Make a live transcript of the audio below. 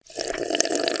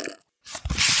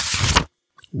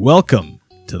Welcome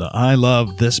to the I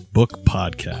Love This Book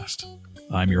podcast.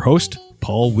 I'm your host,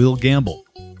 Paul Will Gamble.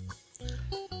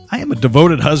 I am a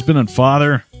devoted husband and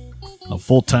father, a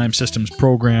full-time systems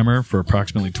programmer for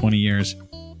approximately 20 years,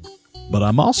 but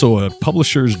I'm also a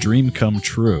publisher's dream come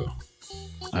true.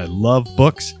 I love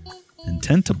books and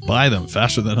tend to buy them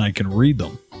faster than I can read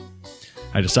them.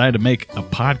 I decided to make a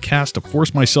podcast to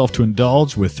force myself to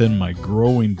indulge within my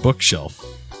growing bookshelf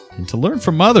and to learn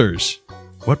from others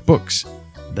what books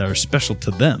that are special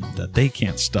to them that they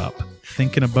can't stop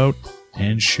thinking about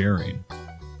and sharing.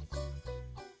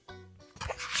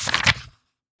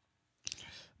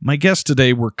 My guests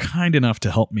today were kind enough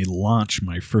to help me launch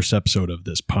my first episode of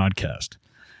this podcast.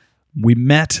 We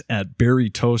met at Barrie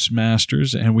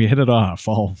Toastmasters and we hit it off,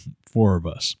 all four of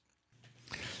us.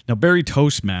 Now, Barrie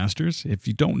Toastmasters, if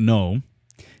you don't know,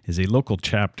 is a local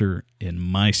chapter in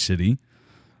my city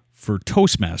for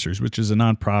Toastmasters, which is a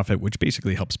nonprofit which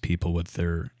basically helps people with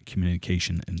their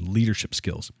communication and leadership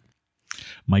skills.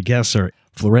 My guests are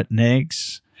Fleurette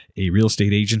Knaggs, a real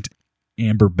estate agent,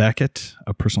 Amber Beckett,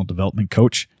 a personal development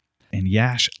coach, and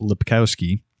Jas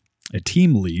Lipkowski, a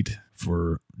team lead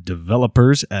for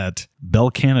developers at Bell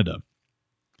Canada.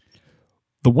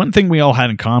 The one thing we all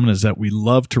had in common is that we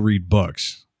love to read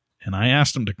books, and I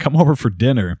asked them to come over for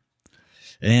dinner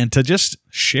and to just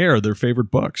share their favorite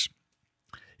books.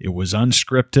 It was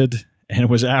unscripted, and it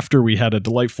was after we had a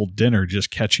delightful dinner just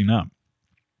catching up.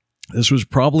 This was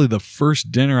probably the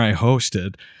first dinner I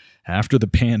hosted after the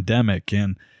pandemic,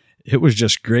 and it was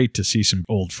just great to see some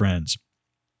old friends.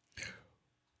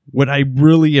 What I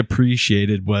really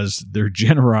appreciated was their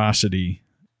generosity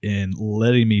in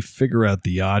letting me figure out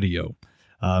the audio.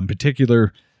 In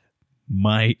particular,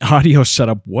 my audio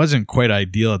setup wasn't quite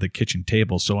ideal at the kitchen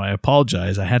table, so I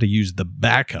apologize. I had to use the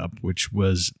backup, which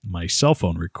was my cell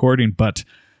phone recording, but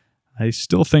I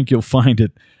still think you'll find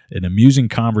it an amusing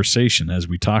conversation as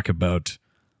we talk about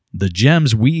the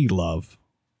gems we love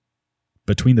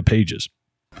between the pages.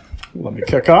 Let me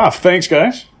kick off. Thanks,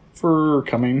 guys, for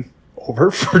coming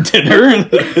over for dinner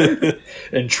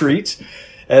and treats,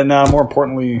 and more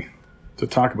importantly, to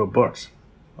talk about books.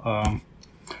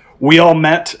 We all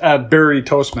met at Barrie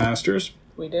Toastmasters.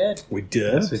 We did.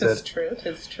 Yes, Tis true.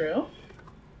 Tis true.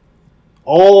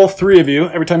 All three of you,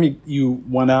 every time you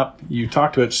went up, you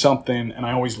talked about something, and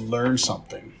I always learned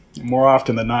something. More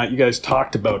often than not, you guys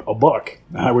talked about a book.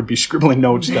 I would be scribbling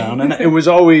notes down, and it was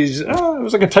always, it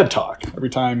was like a TED Talk every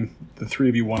time the three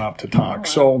of you went up to talk. Oh, wow.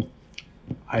 So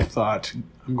I thought,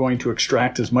 I'm going to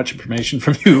extract as much information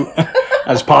from you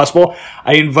as possible.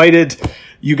 I invited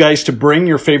you guys to bring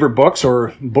your favorite books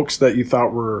or books that you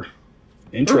thought were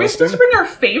interesting. Are we supposed to bring our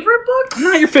favorite books?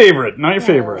 Not your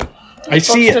favorite. I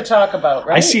see books to talk about,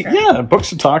 right? I see, yeah, books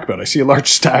to talk about. I see a large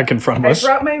stack in front of us. I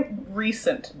brought my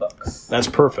recent books. That's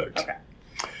perfect. Okay.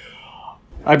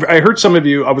 I heard some of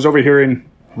you, I was overhearing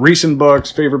recent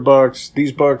books, favorite books,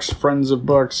 these books, friends of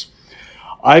books.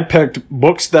 I picked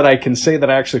books that I can say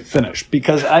that I actually finished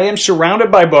because I am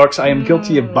surrounded by books. I am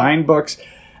guilty of buying books,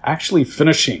 actually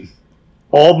finishing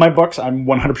all of my books. I'm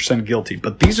 100% guilty.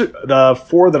 But these are the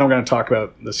four that I'm going to talk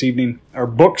about this evening are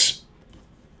books.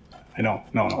 I know.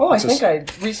 No. Oh, I think I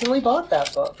recently bought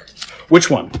that book.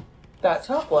 Which one? That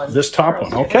top one. This top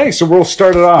one. Okay, so we'll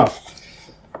start it off.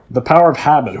 The Power of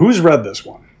Habit. Who's read this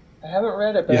one? I haven't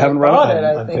read it, but you haven't read it?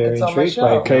 I think it's on my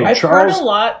shelf. Okay, I've Charles, heard a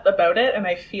lot about it, and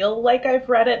I feel like I've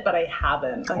read it, but I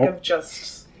haven't. I've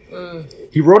just...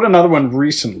 He wrote another one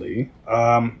recently.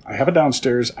 I have it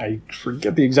downstairs. I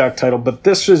forget the exact title, but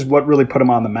this is what really put him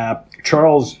on the map.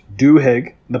 Charles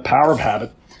Duhigg, The Power of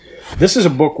Habit. This is a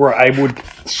book where I would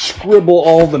scribble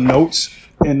all the notes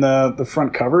in the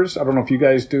front covers. I don't know if you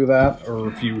guys do that or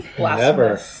if you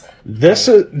never.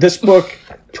 This book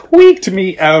tweaked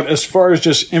me out as far as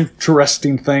just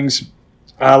interesting things.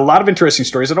 A lot of interesting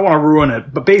stories. I don't want to ruin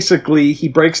it, but basically he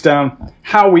breaks down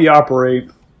how we operate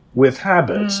with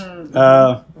habits.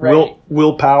 Right.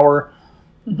 Willpower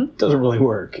doesn't really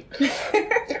work.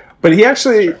 But he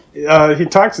actually, he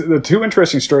talks, the two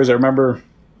interesting stories I remember,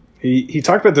 he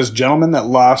talked about this gentleman that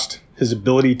lost his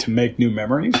ability to make new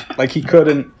memories. Like he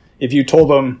couldn't, if you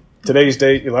told him today's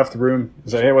date, you left the room,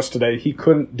 you say, hey, what's today? He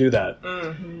couldn't do that.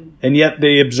 Mm-hmm. And yet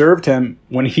they observed him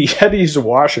when he had to use the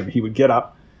washroom, he would get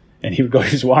up and he would go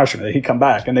use the washroom. And he'd come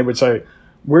back and they would say,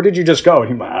 where did you just go? And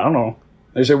he'd be like, I don't know.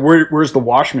 They said, where's the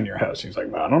washroom in your house? He's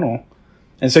like, I don't know.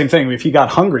 And same thing, if he got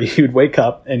hungry, he would wake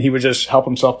up and he would just help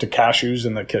himself to cashews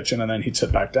in the kitchen and then he'd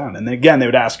sit back down. And then again, they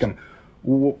would ask him,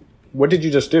 what did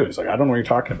you just do? He's like, I don't know what you're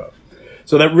talking about.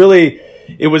 So that really,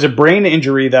 it was a brain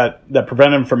injury that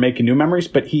prevented him from making new memories,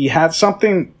 but he had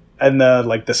something and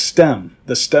the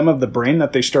stem of the brain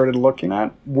that they started looking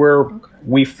at, where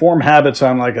we form habits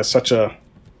on such a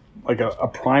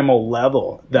primal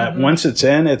level that once it's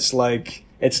in, it's like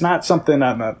it's not something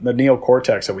on the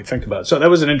neocortex that we think about. So that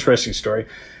was an interesting story.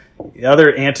 The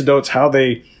other antidotes, how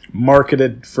they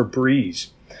marketed Febreze,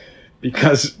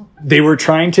 because they were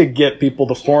trying to get people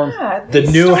to form the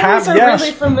new habits. Are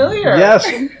really familiar. Yes,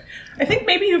 I think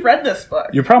maybe you've read this book.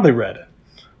 You probably read it.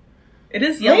 It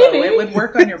is yellow. Maybe. It would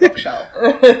work on your bookshelf.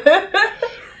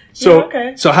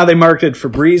 So how they marketed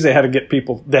Febreze, they had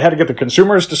to get the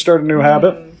consumers to start a new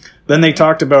habit. Then they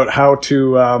talked about how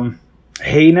to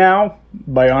Hey Now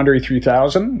by Andre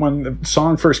 3000. When the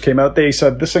song first came out, they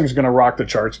said this thing's going to rock the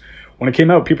charts. When it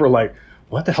came out, people were like,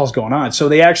 what the hell's going on? So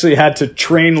they actually had to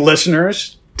train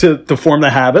listeners to form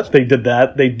the habit. They did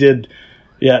that. They did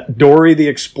Dory the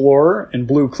Explorer and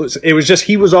Blue Clues. It was just,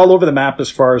 he was all over the map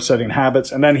as far as setting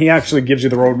habits. And then he actually gives you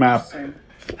the roadmap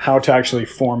how to actually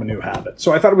form a new habit.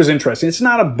 So I thought it was interesting. It's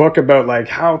not a book about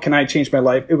how can I change my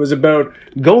life? It was about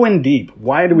going deep.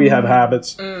 Why do we have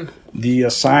habits? The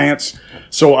science.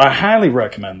 So I highly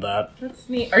recommend that. That's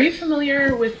neat. Are you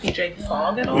familiar with BJ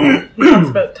Fogg at all? He talks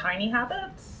about tiny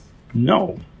habits?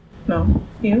 No. No.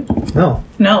 You? No.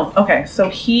 No. Okay. So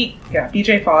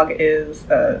BJ Fogg is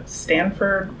a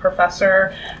Stanford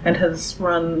professor and has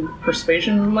run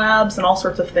persuasion labs and all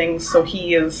sorts of things. So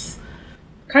he is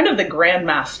kind of the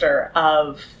grandmaster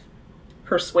of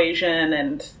persuasion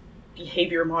and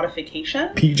behavior modification.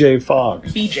 PJ Fogg.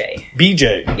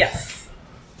 BJ. Yes.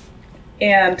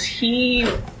 And he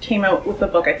came out with a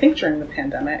book, I think during the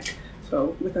pandemic,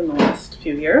 so within the last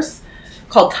few years,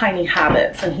 called Tiny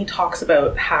Habits. And he talks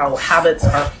about how habits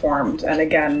are formed and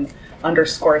again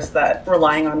underscores that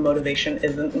relying on motivation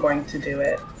isn't going to do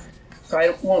it. So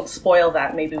I won't spoil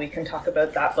that. Maybe we can talk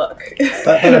about that book.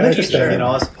 But interesting,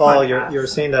 as Paul, you're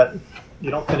saying that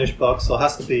you don't finish books, so it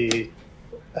has to be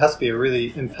a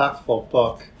really impactful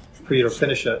book for you to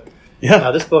finish it. Yeah.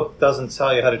 Now, this book doesn't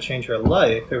tell you how to change your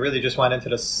life. It really just went into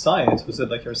the science. Was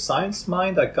it your science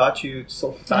mind that got you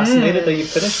so fascinated that you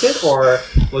finished it? Or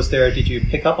did you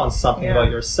pick up on something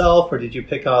about yourself? Or did you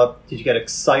get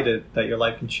excited that your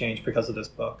life can change because of this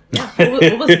book? Yeah.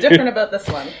 What was different about this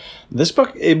one? This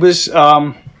book, it was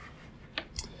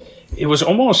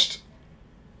almost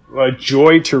a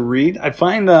joy to read. I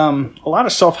find a lot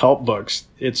of self-help books,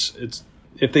 it's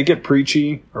if they get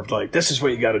preachy or this is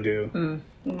what you got to do,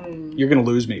 you're going to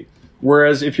lose me.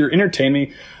 Whereas if you're entertaining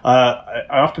me, I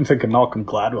often think of Malcolm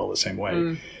Gladwell the same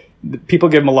way. People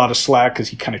give him a lot of slack because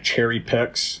he kind of cherry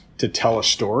picks to tell a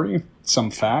story, some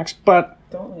facts, but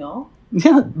don't we all?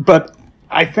 Yeah, but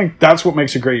I think that's what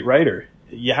makes a great writer.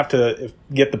 You have to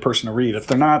get the person to read. If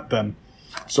they're not, then...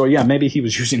 So, maybe he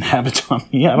was using habits on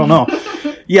me. I don't know.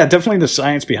 Definitely the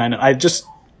science behind it. I just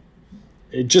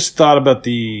thought about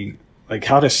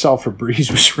how to sell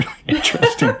Febreze was really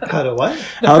interesting. How to what?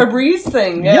 The Febreze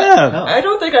thing. Yeah. No. I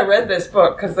don't think I read this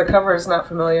book because the cover is not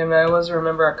familiar and I always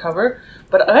remember a cover.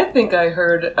 But I think I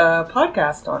heard a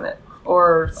podcast on it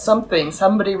or something.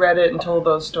 Somebody read it and told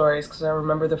those stories because I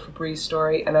remember the Febreze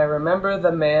story and I remember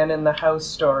the man in the house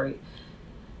story.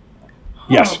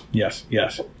 Yes.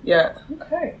 Yeah.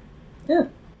 Okay. Yeah.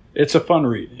 It's a fun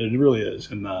read. It really is.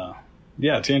 And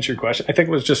to answer your question, I think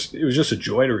it was just a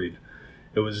joy to read.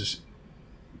 It was,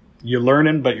 you're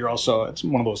learning, but you're also, it's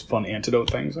one of those fun antidote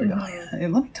things. Hey,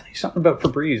 let me tell you something about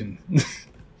Febreze. And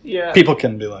people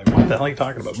can be like, what the hell are you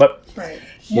talking about? But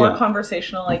more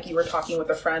conversational, like you were talking with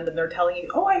a friend and they're telling you,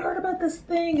 oh, I heard about this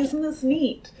thing. Isn't this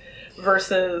neat?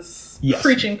 Versus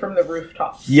preaching from the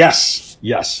rooftops. Yes.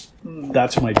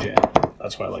 That's my jam.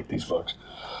 That's why I like these books.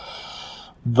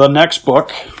 The next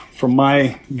book from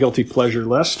my guilty pleasure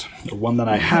list, the one that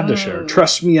I had to share,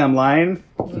 Trust Me, I'm Lying,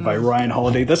 by Ryan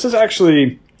Holiday. This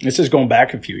is going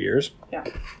back a few years. Yeah.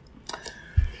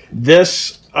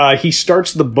 This, he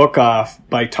starts the book off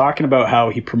by talking about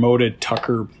how he promoted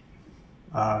Tucker,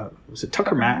 was it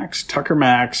Tucker Max? Tucker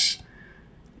Max.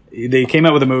 They came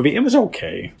out with a movie. It was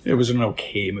okay. It was an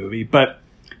okay movie, but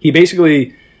he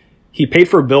paid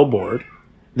for a billboard.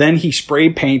 Then he spray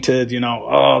painted,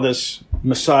 this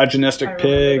misogynistic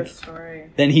pig. This story.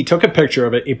 Then he took a picture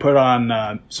of it. He put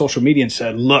on social media and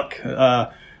said, look,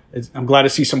 I'm glad to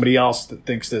see somebody else that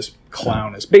thinks this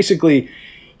clown is. Basically,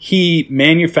 he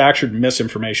manufactured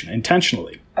misinformation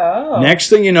intentionally. Oh. Next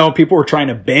thing you know, people were trying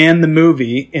to ban the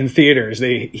movie in theaters.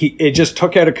 It just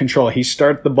took out of control. He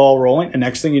started the ball rolling, and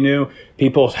next thing you knew,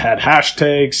 people had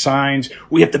hashtags, signs.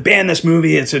 We have to ban this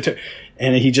movie.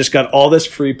 And he just got all this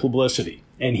free publicity.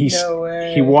 And he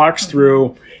walks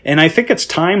through, and I think it's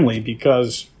timely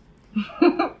because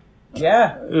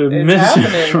Yeah, it's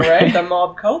happening, right? The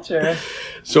mob culture.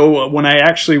 So when I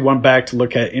actually went back to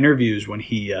look at interviews when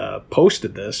he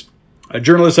posted this, a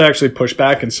journalist actually pushed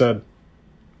back and said,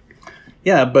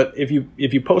 yeah, but if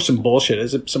you post some bullshit,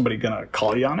 is somebody going to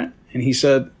call you on it? And he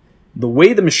said, the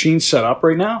way the machine's set up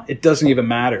right now, it doesn't even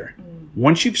matter.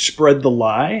 Once you've spread the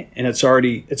lie and it's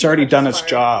already done its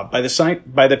job, by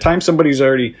the time somebody's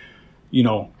already,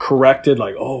 corrected,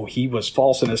 like, oh, he was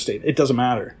false in his state, it doesn't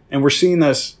matter. And we're seeing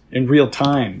this in real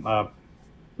time.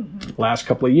 Last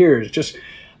couple of years, just,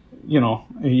 you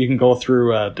can go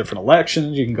through different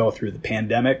elections, you can go through the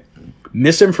pandemic.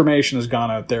 Misinformation has gone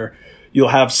out there. You'll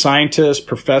have scientists,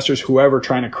 professors, whoever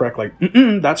trying to correct, like,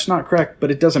 that's not correct,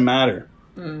 but it doesn't matter.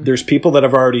 There's people that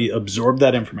have already absorbed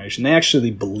that information. They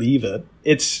actually believe it.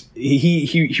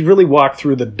 He really walked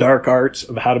through the dark arts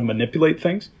of how to manipulate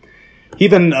things. He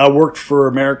even worked for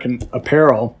American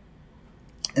Apparel,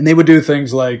 and they would do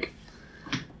things like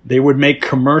they would make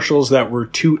commercials that were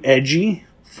too edgy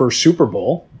for Super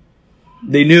Bowl.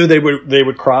 They knew they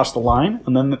would cross the line,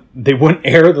 and then they wouldn't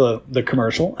air the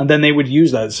commercial, and then they would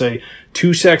use that to say,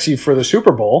 too sexy for the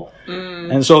Super Bowl.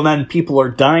 And so then people are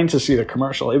dying to see the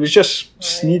commercial. It was just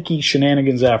sneaky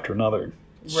shenanigans after another.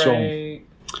 Right.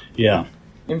 So, yeah.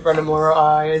 In front of more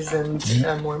eyes and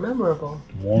more memorable.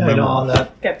 I know on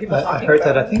that. Get people I heard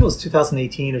that, I think it was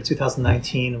 2018 or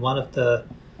 2019, one of the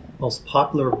most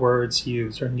popular words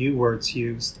used, or new words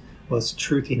used, was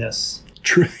truthiness.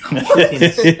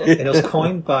 Truthiness. And it was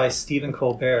coined by Stephen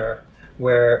Colbert,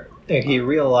 where he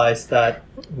realized that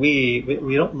we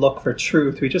don't look for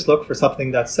truth, we just look for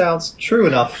something that sounds true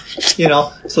enough,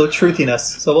 so truthiness.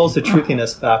 So what was the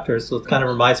truthiness factor? So it kind of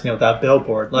reminds me of that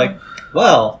billboard, like,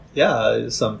 well, yeah,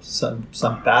 some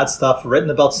bad stuff written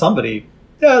about somebody,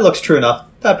 yeah, it looks true enough,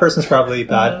 that person's probably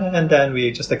bad, and then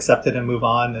we just accept it and move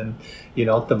on, and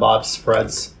the mob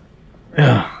spreads.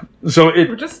 Yeah. So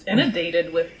we're just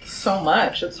inundated with so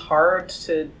much. It's hard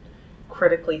to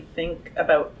critically think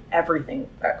about everything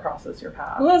that crosses your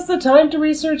path. Who has the time to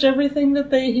research everything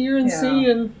that they hear and see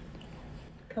and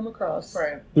come across?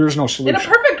 Right. There's no solution. In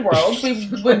a perfect world, we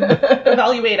would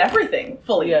evaluate everything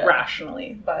fully,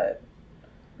 rationally, but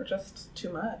we're just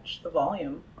too much. The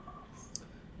volume.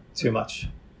 Too much.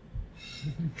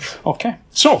 Okay.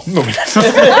 So, moving on.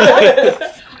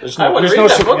 There's I would read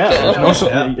that book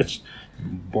then. It's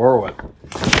borrow it.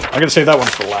 I'm going to save that one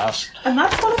for last. And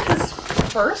that's one of his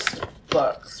first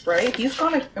books, right? He's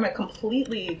gone in a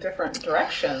completely different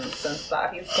direction since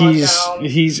that.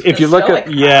 He's if you look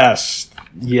at, yes,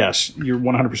 you're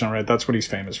 100% right. That's what he's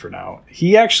famous for now.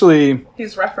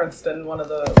 He's referenced in one of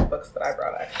the books that I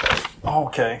brought, actually. Oh,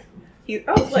 okay. He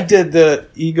did the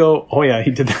ego. Oh yeah,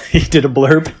 he did a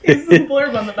blurb. He's the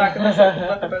blurb on the back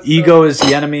of the book. Ego is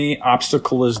the enemy.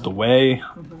 Obstacle is the way.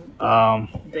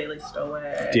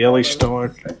 Daily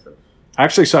Stoic. I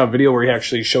actually saw a video where he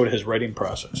actually showed his writing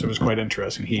process. It was quite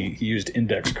interesting. He used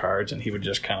index cards, and he would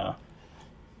just kind of.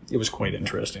 It was quite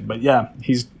interesting. But yeah,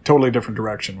 he's totally different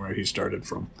direction where he started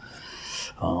from.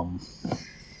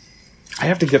 I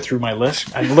have to get through my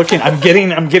list. I'm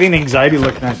getting anxiety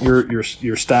looking at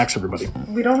your stacks, everybody.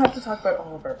 We don't have to talk about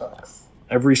all of our books.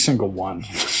 Every single one.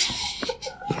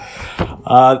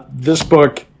 This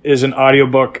book is an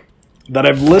audiobook that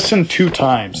I've listened 2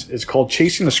 times. It's called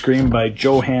Chasing the Scream by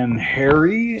Johan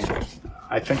Hari.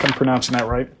 I think I'm pronouncing that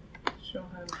right.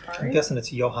 I'm guessing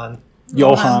it's Johan.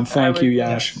 Johan, thank you,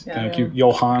 Yash. Thank you.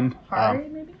 Johan. Hari,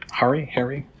 maybe?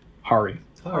 Hari.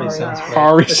 Hari sounds great.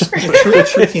 Hari. The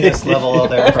truthiness level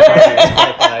there for Hari is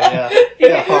quite high,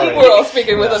 yeah. Hari. We're all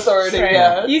speaking with authority,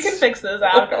 right. You can fix this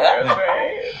afterwards,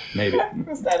 right? Maybe.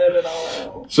 Just edit it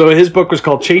all out. So his book was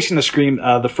called Chasing the Scream.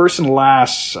 The first and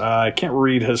last, I can't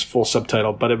read his full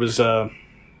subtitle, but it was the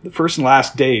first and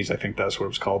last days, I think that's what it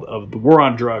was called, of the war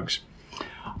on drugs.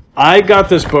 I got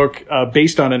this book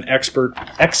based on an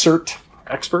excerpt,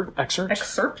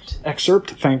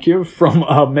 thank you, from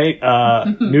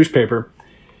a newspaper.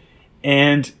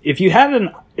 And if you have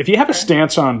a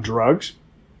stance on drugs,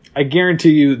 I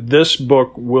guarantee you this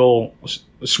book will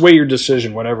sway your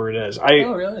decision, whatever it is.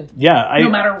 Oh, really? Yeah. No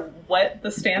matter what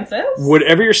the stance is?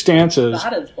 Whatever your stance is.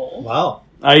 That is bold. Wow.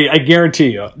 I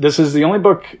guarantee you. This is the only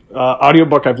book,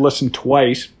 audiobook I've listened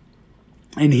twice.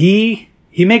 And he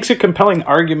makes a compelling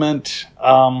argument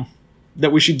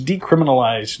that we should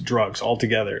decriminalize drugs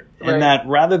altogether. Right. And that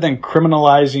rather than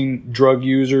criminalizing drug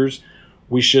users,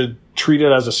 we should treat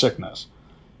it as a sickness.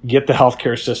 Get the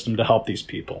healthcare system to help these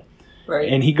people. Right.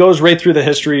 And he goes right through the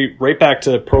history, right back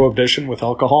to prohibition with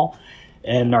alcohol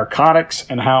and narcotics,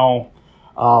 and how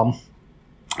I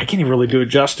can't even really do it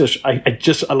justice. I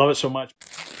love it so much.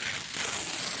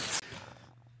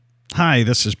 Hi,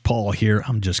 this is Paul here.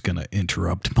 I'm just going to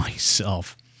interrupt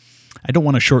myself. I don't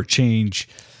want to shortchange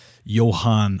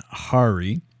Johann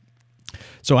Hari.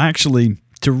 So actually,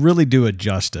 to really do it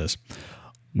justice,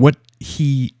 what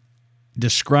he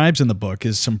describes in the book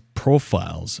is some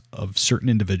profiles of certain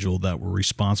individuals that were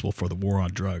responsible for the war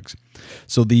on drugs.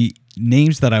 So the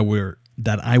names that I was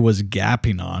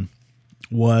gapping on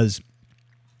was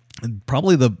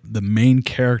probably the main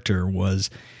character was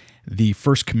the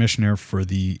first commissioner for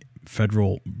the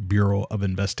Federal Bureau of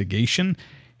Investigation,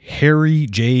 Harry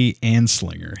J.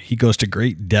 Anslinger. He goes to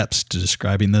great depths to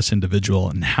describing this individual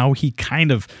and how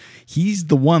he's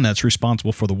the one that's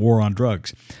responsible for the war on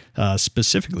drugs.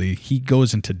 Specifically, he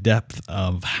goes into depth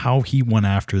of how he went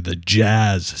after the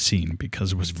jazz scene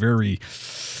because it was very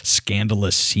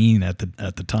scandalous scene at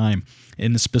the time.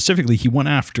 And specifically, he went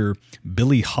after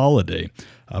Billie Holiday,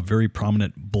 a very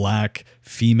prominent black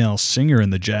female singer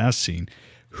in the jazz scene,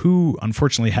 who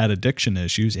unfortunately had addiction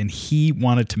issues, and he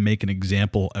wanted to make an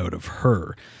example out of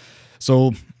her.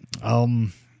 So,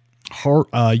 Johann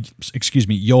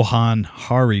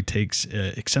Hari takes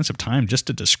extensive time just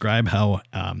to describe how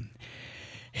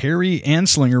Harry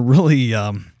Anslinger really,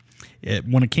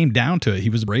 when it came down to it, he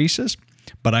was racist.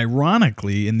 But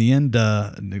ironically, in the end,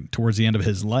 towards the end of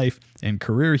his life and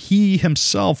career, he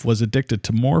himself was addicted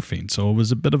to morphine. So it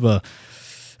was a bit of an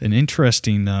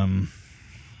interesting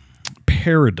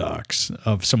paradox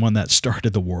of someone that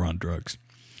started the war on drugs.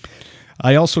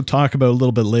 I also talk about a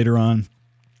little bit later on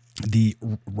the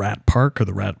Rat Park or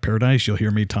the Rat Paradise. You'll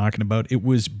hear me talking about. It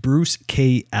was Bruce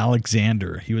K.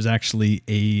 Alexander. He was actually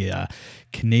a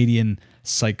Canadian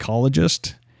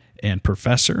psychologist and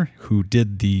professor who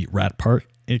did the Rat Park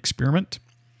experiment.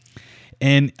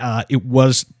 And it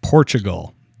was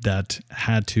Portugal that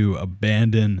had to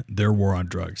abandon their war on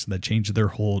drugs, that changed their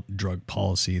whole drug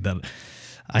policy. That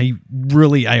I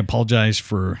apologize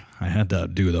for, I had to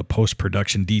do the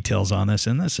post-production details on this,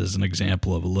 and this is an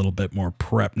example of a little bit more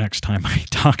prep next time I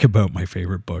talk about my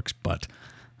favorite books, but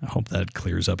I hope that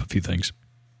clears up a few things.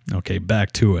 Okay,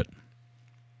 back to it.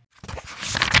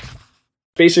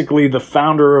 Basically, the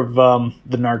founder of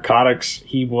the narcotics,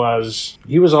 he was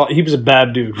a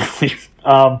bad dude, really.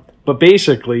 But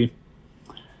basically,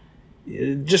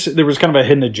 there was kind of a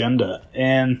hidden agenda,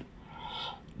 and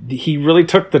he really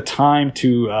took the time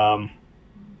to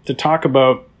talk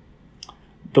about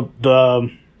the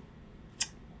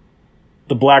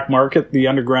black market, the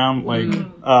underground,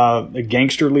 the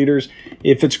gangster leaders.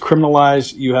 If it's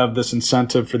criminalized, you have this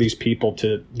incentive for these people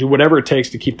to do whatever it takes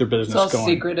to keep their business going. It's all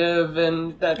secretive,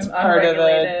 and that's part of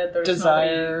the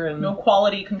desire. And no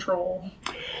quality control.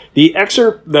 The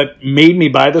excerpt that made me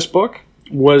buy this book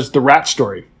was the rat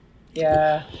story.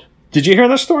 Yeah. Did you hear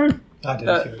this story? I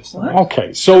didn't hear this.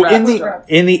 Okay, so in the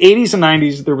 80s and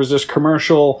 90s, there was this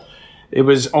commercial. It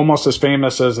was almost as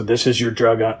famous as "This is your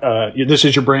drug, this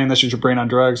is your brain on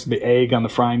drugs." The egg on the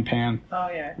frying pan. Oh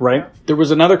yeah. Right. Yeah. There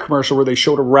was another commercial where they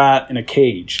showed a rat in a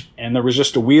cage, and there was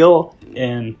just a wheel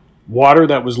and water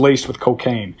that was laced with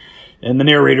cocaine, and the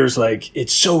narrator's like,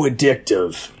 "It's so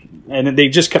addictive," and they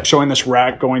just kept showing this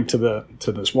rat going to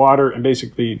this water, and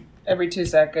basically every 2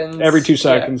 seconds.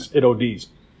 It ODs.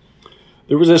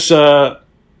 There was this, and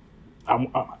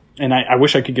I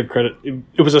wish I could give credit.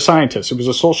 It was a scientist. It was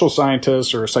a social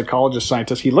scientist or a psychologist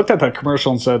scientist. He looked at that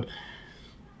commercial and said,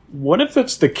 "What if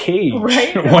it's the cage?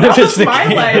 Right? What if it's the my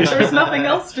cage? Life. There's nothing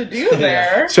else to do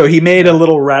there." So he made a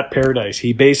little rat paradise.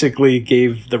 He basically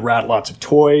gave the rat lots of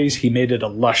toys. He made it a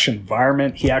lush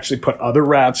environment. He actually put other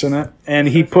rats in it, and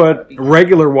he put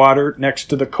regular water next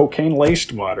to the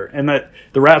cocaine-laced water. And that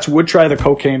the rats would try the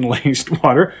cocaine-laced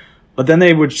water, but then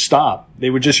they would stop. They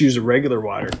would just use the regular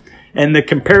water. And the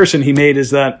comparison he made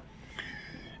is that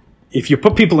if you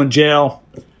put people in jail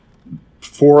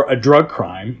for a drug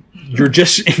crime, you're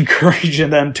just encouraging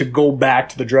them to go back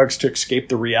to the drugs to escape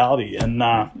the reality. And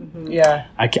I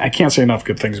can't say enough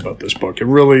good things about this book. It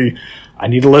really, I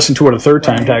need to listen to it a third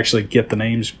time to actually get the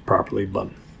names properly. But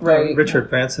Richard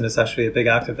Branson is actually a big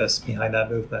activist behind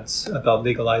that movement about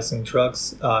legalizing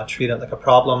drugs, treat it like a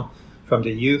problem. From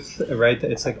the youth, right?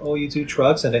 It's like, oh, you do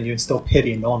drugs, and then you instill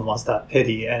pity. No one wants that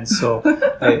pity, and so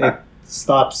it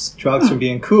stops drugs from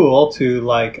being cool to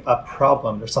like a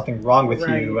problem. There's something wrong with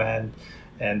you, and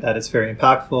that it's very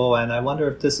impactful. And I wonder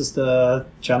if this is the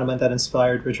gentleman that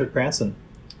inspired Richard Branson.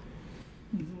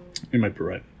 You might be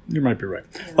right.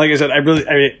 Like I said, I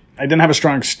didn't have a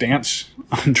strong stance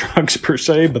on drugs per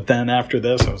se, but then after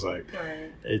this, I was like,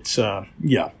 it's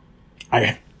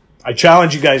I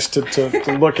challenge you guys to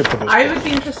look at this. I would be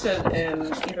interested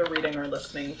in either reading or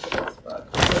listening to this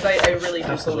book because I really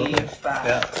do believe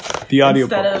that the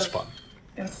audiobook is fun.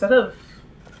 Instead of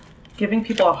giving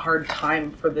people a hard time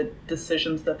for the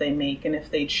decisions that they make, and if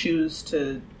they choose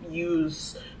to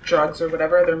use drugs or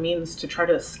whatever other means to try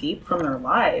to escape from their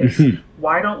lives,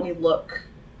 why don't we look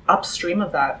upstream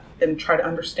of that and try to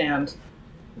understand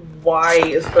why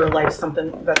is their life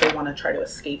something that they want to try to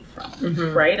escape from,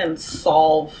 right? And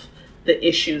solve the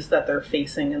issues that they're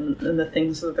facing and the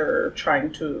things that they're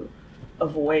trying to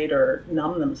avoid or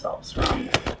numb themselves from.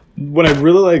 What I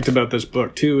really liked about this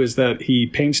book, too, is that he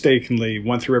painstakingly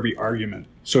went through every argument.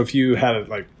 So if you had it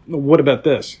like, what about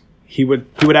this? He would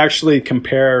actually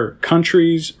compare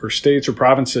countries or states or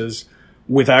provinces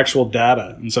with actual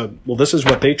data and said, well, this is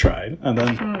what they tried, and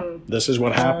then this is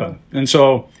what happened. And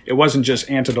so it wasn't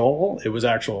just anecdotal, it was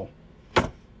actual.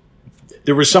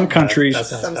 There were some countries. That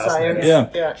sounds Some fascinating.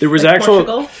 science. Yeah. There was Like actual.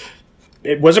 Portugal?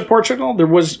 It was it Portugal? There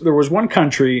was one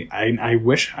country. I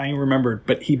wish I remembered,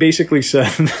 but he basically said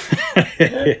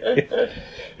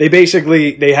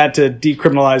they had to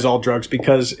decriminalize all drugs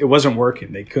because it wasn't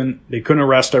working. They couldn't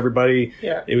arrest everybody.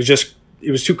 Yeah. It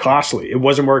was too costly. It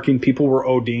wasn't working. People were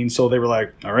ODing, so they were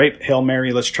like, all right, Hail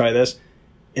Mary, let's try this,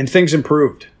 and things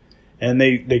improved, and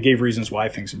they gave reasons why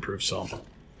things improved. So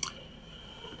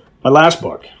my last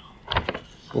book.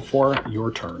 Before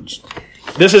your turns.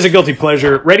 This is a guilty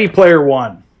pleasure. Ready Player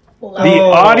One. The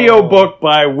audio book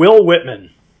by Will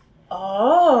Whitman.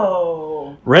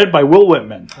 Oh. Read by Will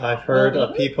Whitman. I've heard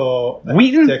of people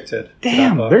Wheaton? addicted. Damn,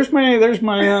 to that book. there's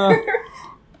my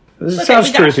This Okay, sounds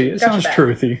we got truthy. you. It Got sounds you back.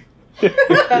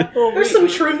 truthy. There's some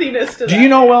truthiness to that. Do you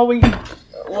know Will Wheaton?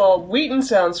 Well, Wheaton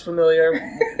sounds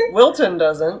familiar. Wilton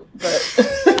doesn't, but...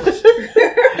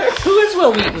 Who is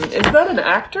Will Wheaton? Is that an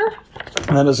actor?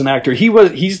 That is an actor.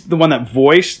 He's the one that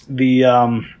voiced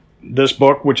the this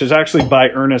book, which is actually by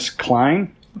Ernest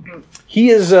Cline. He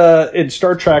is in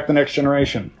Star Trek: The Next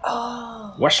Generation.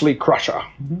 Oh. Wesley Crusher.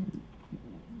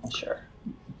 Sure.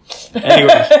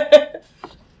 Anyways.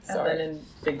 And then in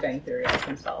Big Bang Theory as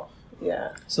himself. Yeah.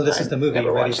 So this is the movie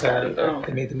never Ready watched that Player. either.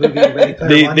 They made the movie Ready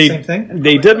Player One. Same thing.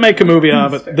 They did make a movie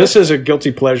out of it. This is a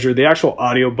guilty pleasure. The actual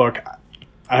audiobook,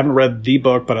 I haven't read the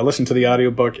book, but I listened to the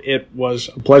audiobook. It was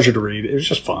a pleasure to read. It was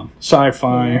just fun.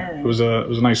 Sci-fi. Yeah. It was a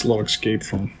nice little escape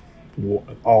from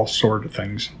all sort of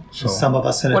things. So Some of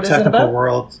us in a What is it technical about?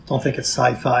 world don't think it's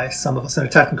sci-fi. Some of us in a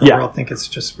technical Yeah. world think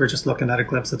we're just looking at a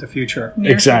glimpse of the future.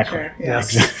 Near Exactly. future.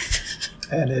 Yes.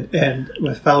 And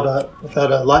without a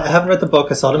lot, I haven't read the book.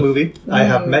 I saw the movie. I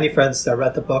have many friends that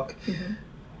read the book.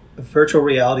 Virtual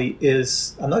reality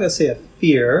is, I'm not going to say a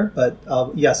fear, but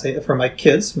yes, for my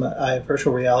kids,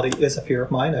 virtual reality is a fear of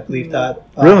mine. I believe that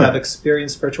Really? I've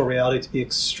experienced virtual reality to be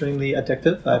extremely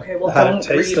addictive. Okay, well, I've had a don't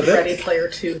taste read of it. Ready Player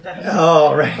 2 then.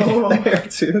 Oh, right. There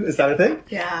too. Is that a thing?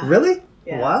 Yeah. Really?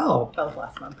 Yeah. Wow. That was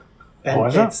last month. And Oh,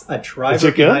 is it? it's a Is driver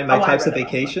it good? behind my Oh, I types of read it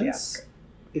last month, vacations.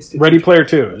 Is to Ready Player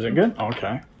 2. Is it good?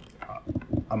 Okay.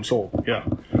 I'm sold. Yeah.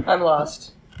 I'm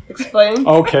lost. Explain.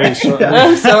 Okay. So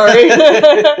I'm sorry.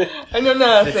 I know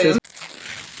nothing.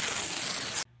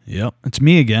 Yep, it's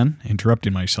me again,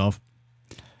 interrupting myself.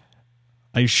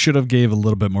 I should have gave a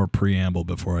little bit more preamble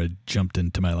before I jumped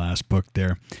into my last book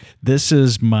there. This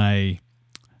is my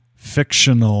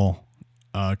fictional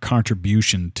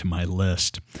contribution to my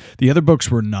list. The other books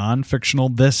were non-fictional.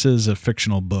 This is a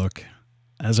fictional book,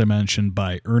 as I mentioned,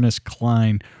 by Ernest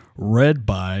Cline, read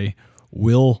by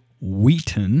Will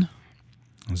Wheaton.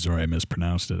 Sorry, I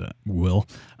mispronounced it, Will.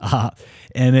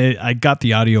 And I got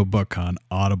the audiobook on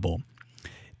Audible.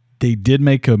 They did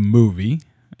make a movie,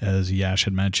 as Yash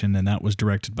had mentioned, and that was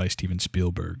directed by Steven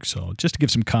Spielberg. So just to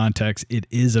give some context, it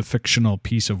is a fictional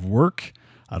piece of work.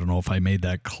 I don't know if I made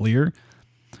that clear,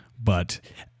 but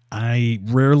I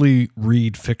rarely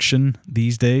read fiction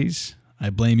these days.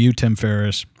 I blame you, Tim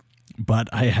Ferriss, but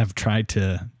I have tried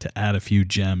to add a few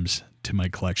gems to my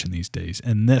collection these days.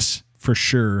 And this, for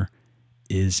sure,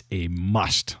 is a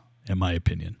must, in my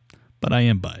opinion. But I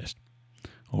am biased.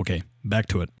 Okay, back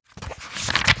to it.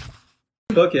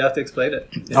 book, you have to explain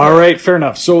it. All right, fair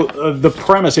enough. So the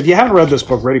premise, if you haven't read this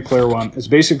book, Ready Player One, is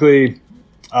basically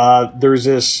there's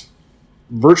this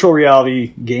virtual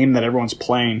reality game that everyone's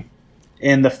playing,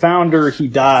 and the founder, he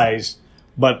dies,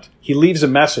 but he leaves a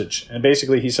message, and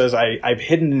basically he says, I've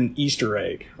hidden an Easter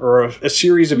egg, or a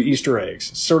series of Easter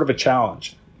eggs, sort of a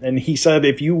challenge. And he said,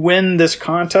 if you win this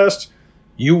contest,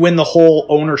 you win the whole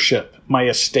ownership, my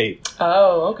estate.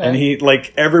 Oh, okay. And he,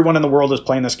 like, everyone in the world is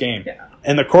playing this game. Yeah.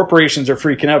 And the corporations are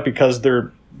freaking out because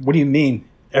they're, what do you mean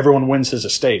everyone wins his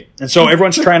estate? And so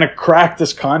everyone's trying to crack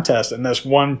this contest, and this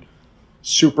one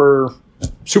super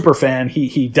fan,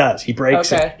 he does. He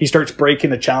breaks Okay. it. He starts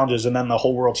breaking the challenges, and then the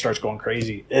whole world starts going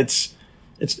crazy. It's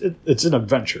It's an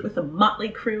adventure. With a motley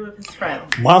crew of his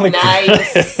friends.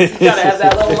 Nice. You gotta have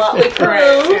that little motley crew.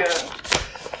 Right, yeah.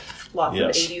 Lots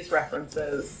Yes. of 80s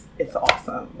references. It's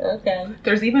awesome. Okay.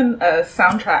 There's even a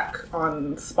soundtrack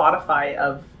on Spotify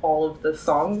of all of the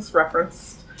songs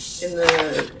referenced in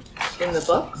the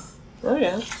books. Oh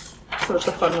yeah. So it's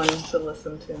a fun one to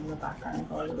listen to in the background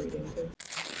while you're reading too.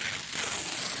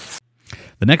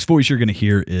 The next voice you're going to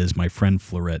hear is my friend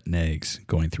Fleurette Knaggs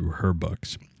going through her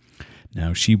books.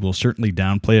 Now, she will certainly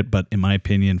downplay it, but in my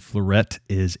opinion, Fleurette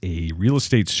is a real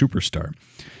estate superstar.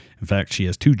 In fact, she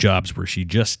has 2 jobs where she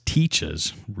just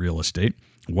teaches real estate,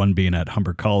 one being at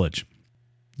Humber College.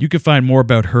 You can find more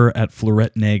about her at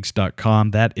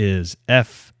fleuretteknaggs.com. That is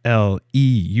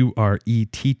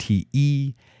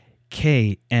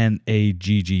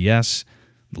FLEURETTEKNAGGS.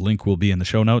 The link will be in the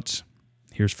show notes.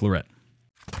 Here's Fleurette.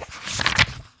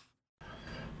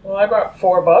 Well, I brought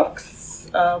 4 books.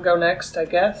 I'll go next, I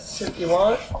guess, if you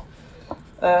want.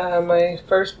 My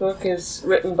first book is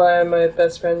written by my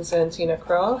best friend, Santina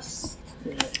Cross.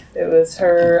 It was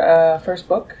her first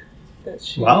book that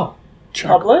she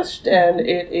published, and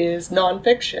it is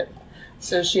nonfiction.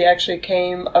 So she actually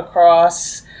came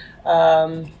across,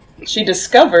 she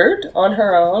discovered on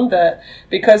her own that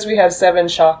because we have 7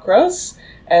 chakras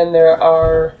and there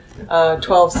are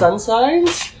 12 sun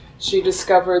signs, she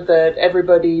discovered that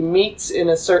everybody meets in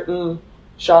a certain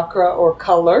chakra or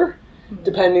color,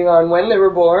 depending on when they were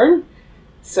born.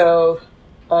 So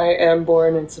I am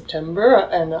born in September,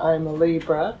 and I'm a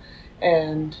Libra,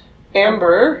 and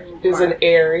Amber is an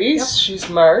Aries. Yep. She's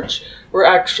March. We're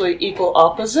actually equal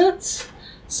opposites,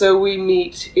 so we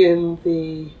meet in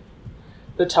the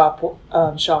top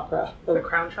chakra. The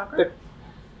crown chakra?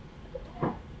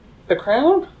 The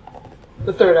crown?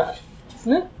 The third eye,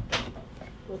 isn't it?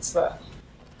 What's that?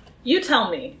 You tell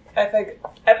me. I think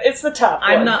it's the top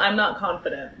one. I'm not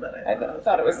confident, but I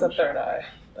thought it was the third eye.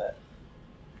 But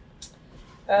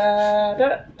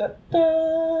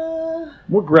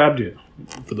What grabbed you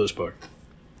for this book?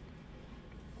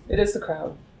 it is the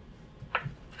crown.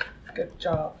 Good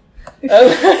job.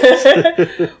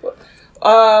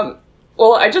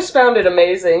 Well, I just found it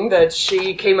amazing that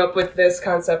she came up with this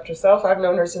concept herself. I've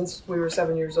known her since we were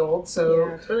 7 years old,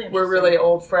 so it's really we're really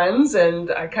old friends, and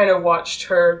I kind of watched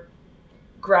her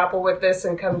grapple with this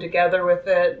and come together with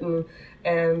it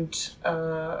and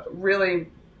really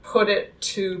put it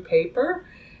to paper.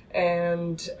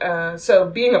 And so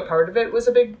being a part of it was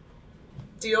a big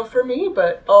deal for me,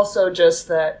 but also just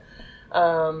that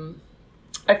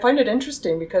I find it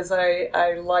interesting because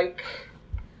I like,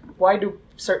 why do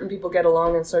certain people get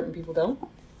along and certain people don't?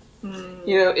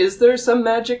 You know, is there some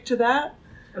magic to that?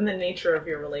 And the nature of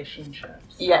your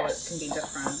relationships. Yes. How it can be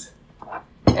different.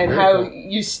 And how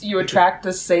you attract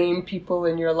the same people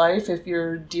in your life if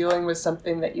you're dealing with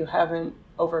something that you haven't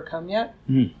overcome yet.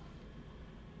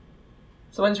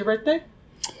 So when's your birthday?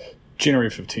 January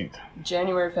 15th.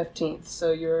 January 15th.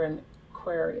 So you're an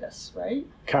Aquarius, right?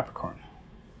 Capricorn.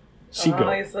 Seagull.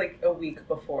 It's like a week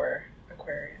before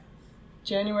Aquarius.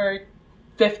 January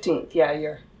 15th. Yeah,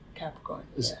 you're Capricorn.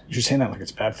 You're saying that like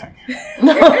it's a bad thing.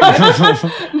 No.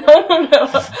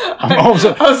 I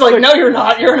was like, no, you're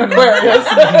not. You're an Aquarius.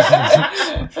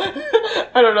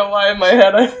 I don't know why in my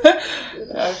head I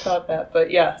thought that.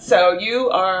 But yeah, so you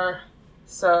are,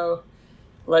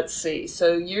 let's see.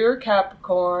 So you're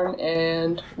Capricorn,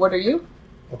 and what are you?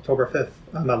 October 5th.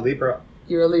 I'm a Libra.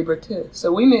 You're a Libra too.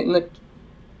 So we meet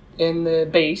in the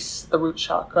base, the root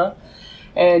chakra,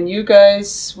 and you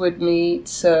guys would meet,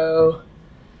 so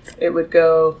it would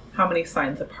go... How many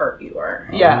signs apart you are.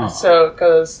 Yeah, so it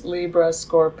goes Libra,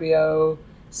 Scorpio,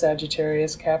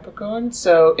 Sagittarius, Capricorn.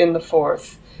 So in the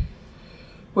 4th,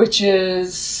 which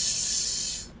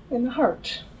is in the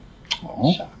heart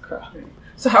chakra.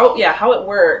 So how it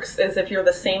works is if you're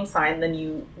the same sign, then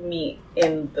you meet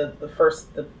in the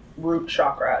root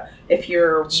chakra. If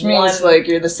you're which means like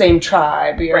you're the same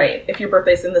tribe. Right. If your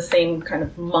birthday's in the same kind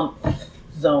of month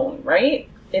zone, right?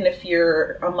 And if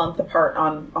you're a month apart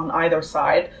on either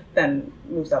side, then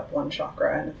moves up one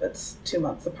chakra. And if it's 2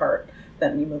 months apart,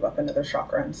 then you move up another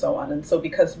chakra and so on. And so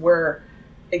because we're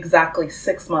exactly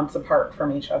 6 months apart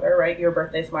from each other, right? Your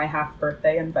birthday's my half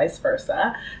birthday and vice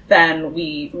versa. Then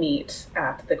we meet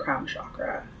at the crown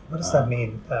chakra. What does that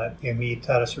mean? That you meet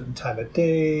at a certain time of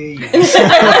day? I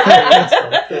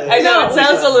know, it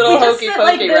sounds a little hokey pokey,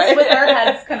 like this, right? With our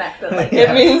heads connected. Like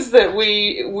it means that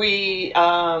we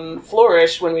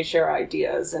flourish when we share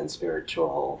ideas and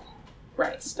spiritual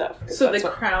stuff. So the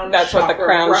crown that's chakra what the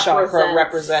crown chakra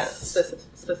represents.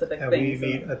 Specific and things. We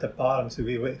meet at the bottom, so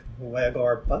we waggle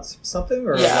our butts or something?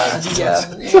 Or yeah,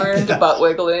 we're into butt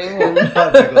wiggling. And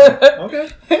butt wiggling. Okay.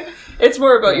 It's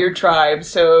more about your tribe,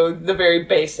 so the very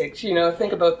basics.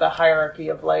 Think about the hierarchy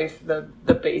of life,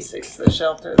 the basics, the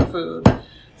shelter, the food.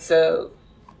 So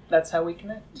that's how we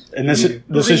connect. And this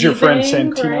is your friend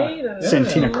Santina, right?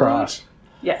 Santina Cross.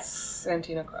 Yes,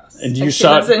 Santina Cross. And she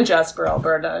lives in Jasper,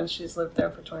 Alberta, and she's lived there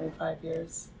for 25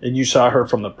 years. And you saw her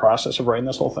from the process of writing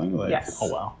this whole thing? Yes. Oh,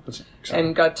 wow. That's exciting.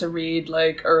 And got to read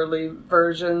early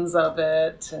versions of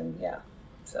it, and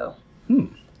so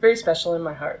very special in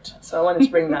my heart. So I wanted to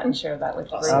bring that and share that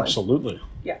with everyone. Absolutely.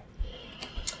 Yeah.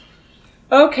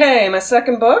 Okay, my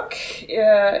second book.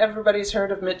 Everybody's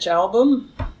heard of Mitch Albom.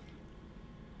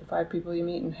 The 5 People You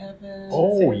Meet in Heaven.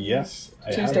 Oh, yes.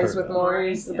 Tuesdays with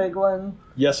Morrie's the big one.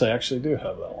 Yes, I actually do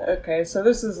have that one. Okay, so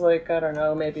this is I don't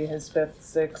know, maybe his 5th,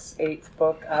 6th, 8th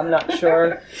book. I'm not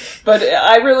sure. But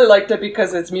I really liked it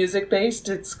because it's music-based.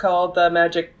 It's called The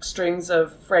Magic Strings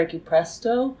of Frankie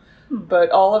Presto. But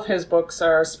all of his books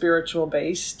are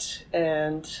spiritual-based,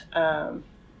 and I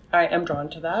am drawn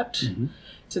to that,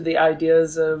 to the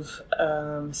ideas of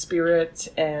spirit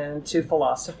and to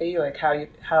philosophy,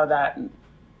 how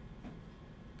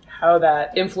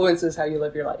that influences how you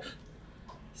live your life.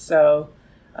 So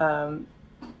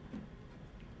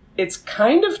it's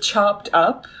kind of chopped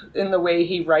up in the way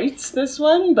he writes this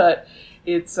one, but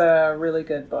it's a really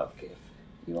good book if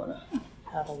you want to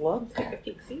have a look. Take a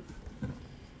peek, see.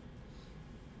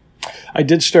 I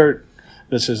did start,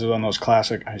 this is one of those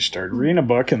classic, I started reading a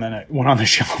book and then it went on the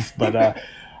shelf, but I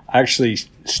actually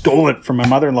stole it from my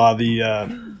mother-in-law,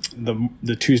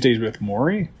 the Tuesdays with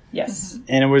Morrie. Yes.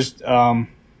 And it was,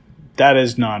 that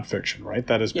is nonfiction, right?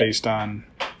 That is based on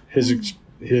his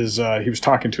he was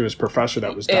talking to his professor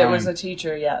that was dying. It was a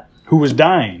teacher, who was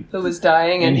dying.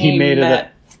 And he made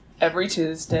met every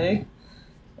Tuesday.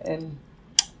 And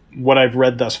what I've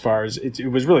read thus far is it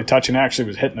was really touching. Actually, it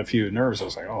was hitting a few nerves. I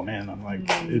was like, oh man, I'm like,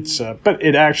 it's. But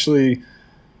it actually,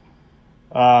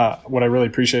 what I really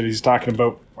appreciate is he's talking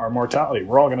about our mortality.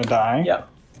 We're all going to die. Yeah.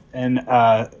 And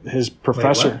his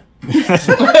professor.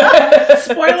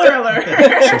 Spoiler alert!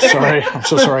 I'm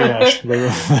so sorry, Ash. I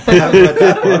haven't read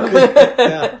that book.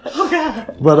 Yeah. Oh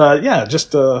god. But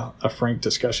just a frank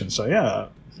discussion. So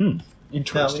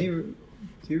interesting. Now,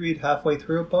 do you read halfway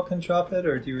through a book and drop it,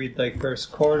 or do you read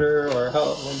first quarter, or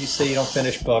when you say you don't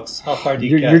finish books, how far do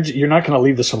you get? You're not going to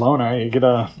leave this alone, are you?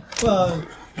 Well,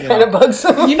 kind of bugs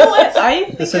him. You know what? I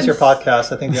think this is your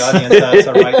podcast. I think the audience has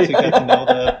a right to get to know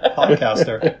the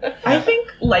podcaster. I think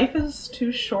life is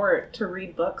too short to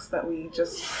read books that we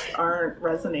just aren't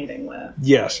resonating with.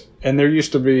 Yes, and there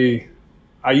used to be.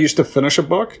 I used to finish a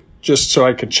book just so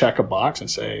I could check a box and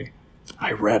say,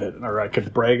 I read it, or I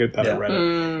could brag it that I read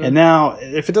it. And now,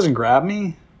 if it doesn't grab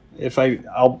me, I'm like,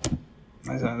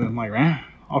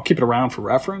 I'll keep it around for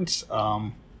reference.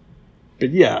 But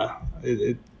yeah,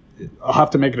 I'll have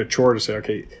to make it a chore to say,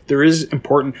 okay, there is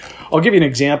important. I'll give you an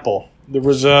example. There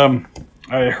was, I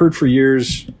heard for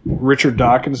years, Richard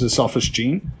Dawkins' The Selfish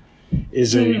Gene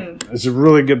is a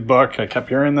really good book. I kept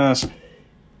hearing this.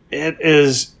 It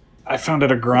is, I found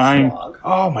it a grind.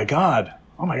 Oh my God,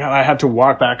 I had to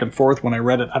walk back and forth when I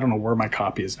read it. I don't know where my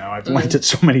copy is now. I've lent it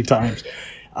so many times.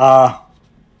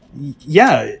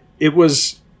 It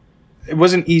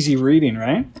wasn't easy reading,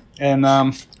 right? And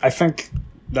I think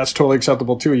that's totally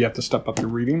acceptable too. You have to step up your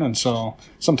reading, and so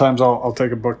sometimes I'll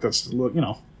take a book that's,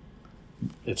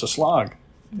 it's a slog,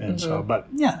 and so. But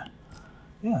yeah.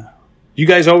 You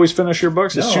guys always finish your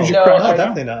books as soon as you crack it?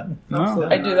 Definitely not. No,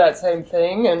 I do that same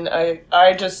thing, and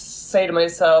I just say to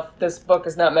myself, this book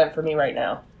is not meant for me right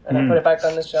now. And I put it back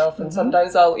on the shelf, and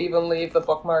sometimes I'll even leave the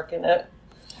bookmark in it.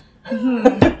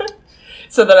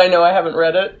 So that I know I haven't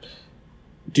read it.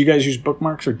 Do you guys use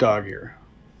bookmarks or dog ear?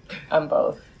 I'm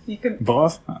both. You can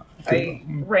Both?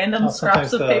 random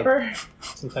scraps of paper.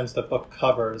 Sometimes the book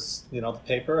covers, the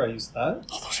paper. I use that.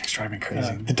 Oh, those things drive me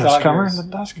crazy. The dust cover? The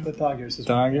dog ears.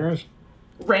 Dog ears?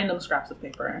 Random scraps of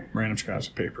paper. Random scraps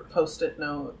of paper. Post-it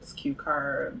notes, cue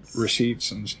cards.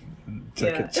 Receipts and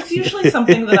tickets. Yeah. It's usually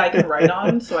something that I can write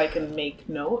on so I can make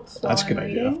notes while That's a good I'm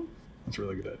idea. reading. That's a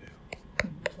really good idea.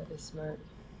 That is smart.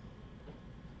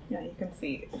 Yeah, you can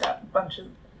see got a bunch of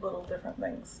little different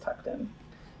things tucked in.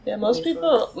 Yeah, most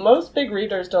big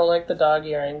readers don't like the dog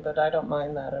earring, but I don't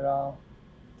mind that at all.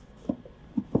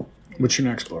 What's your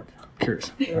next book? I'm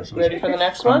curious. Ready for the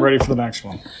next one? I'm ready for the next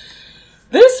one.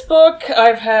 This book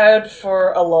I've had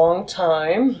for a long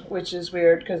time, which is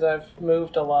weird because I've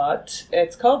moved a lot.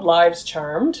 It's called Lives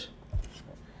Charmed.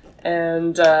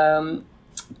 And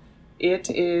it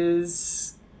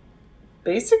is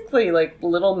basically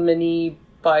little mini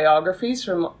biographies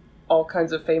from all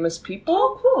kinds of famous people.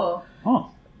 Oh, cool.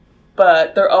 Oh.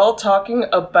 But they're all talking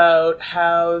about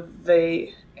how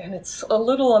they and it's a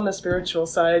little on the spiritual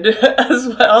side as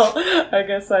well. I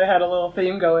guess I had a little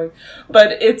theme going,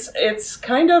 but it's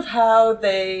kind of how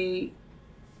they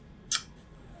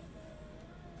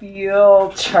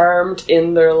feel charmed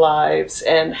in their lives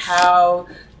and how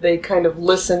they kind of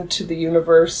listen to the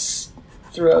universe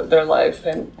throughout their life,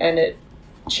 and it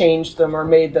changed them or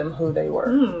made them who they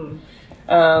were.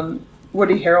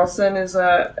 Woody Harrelson is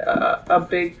a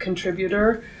big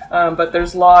contributor, but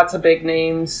there's lots of big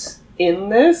names in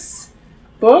this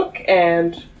book,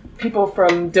 and people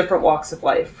from different walks of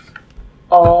life,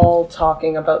 all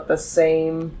talking about the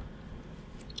same.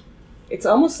 It's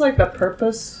almost like the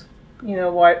purpose,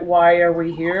 why are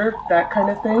we here? That kind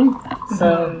of thing.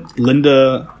 So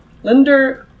Linda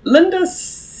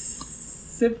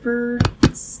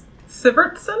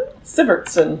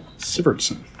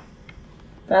Sivertson.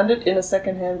 Found it in a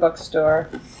secondhand bookstore.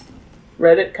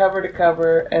 Read it cover to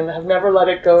cover, and have never let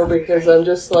it go because I'm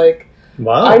just like,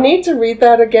 wow, I need to read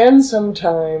that again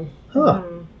sometime. Huh.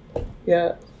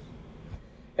 Yeah.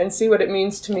 And see what it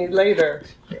means to me later.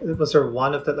 Was there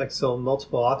one of the so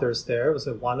multiple authors there? Was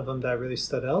it one of them that really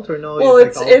stood out, or no? Well,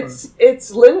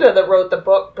 it's Linda that wrote the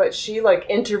book, but she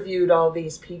interviewed all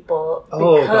these people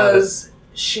because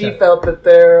she felt that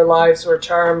their lives were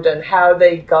charmed and how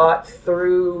they got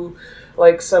through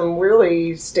some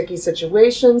really sticky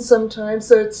situations sometimes.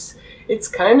 So it's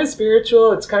kind of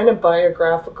spiritual. It's kind of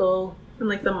biographical.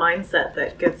 And the mindset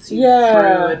that gets you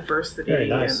through adversity. Very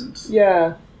nice.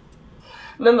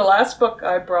 And then the last book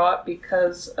I brought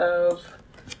because of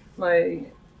my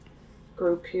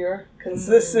group here, because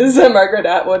this is a Margaret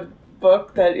Atwood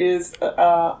book that is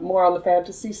more on the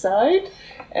fantasy side,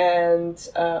 and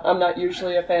I'm not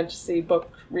usually a fantasy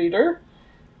book reader.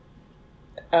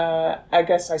 I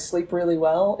guess I sleep really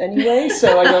well anyway,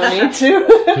 so I don't need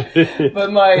to.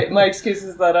 But my excuse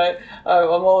is that I'm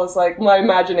always my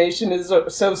imagination is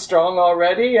so strong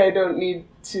already. I don't need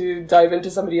to dive into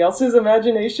somebody else's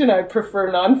imagination. I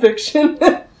prefer nonfiction.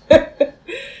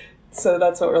 So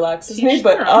that's what relaxes me.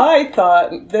 But I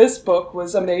thought this book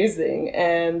was amazing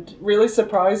and really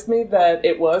surprised me that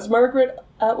it was Margaret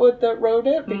Atwood that wrote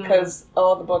it, because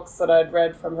all the books that I'd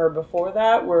read from her before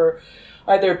that were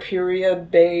either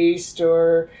period-based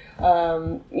or,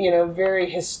 very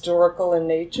historical in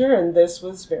nature, and this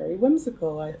was very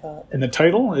whimsical, I thought. And the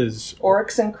title is?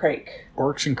 Oryx and Crake.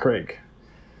 Oryx and Crake.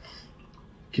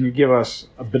 Can you give us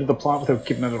a bit of the plot without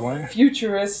giving it away?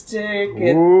 Futuristic.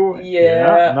 Ooh,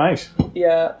 yeah. Nice.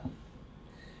 Yeah.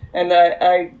 And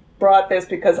I brought this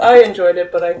because I enjoyed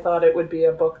it, but I thought it would be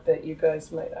a book that you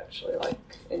guys might actually like,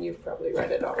 and you've probably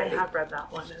read it already. I have read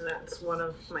that one, and that's one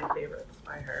of my favorites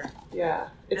by her. Yeah,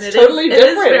 it's totally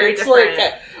different. It's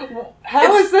different.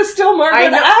 How is this still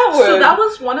Margaret Atwood? So that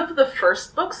was one of the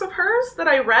first books of hers that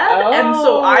I read, and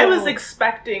so I was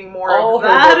expecting more of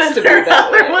that and her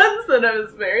other ones, and I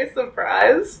was very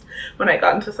surprised when I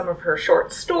got into some of her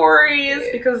short stories,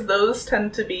 because those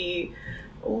tend to be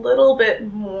a little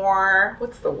bit more,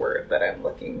 what's the word that I'm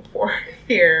looking for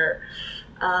here?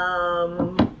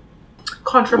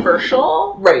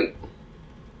 Controversial. Right.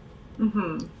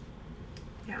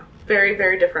 Yeah. Very,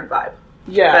 very different vibe.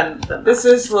 Yeah. Than this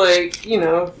is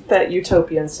that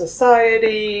utopian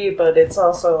society, but it's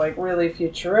also really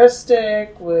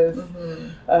futuristic with,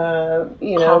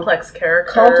 complex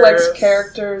characters. Complex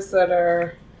characters that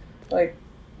are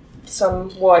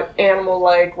somewhat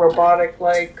animal-like,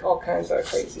 robotic-like, all kinds of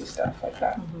crazy stuff like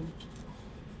that.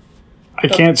 I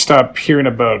can't stop hearing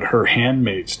about her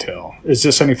Handmaid's Tale. Is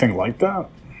this anything like that?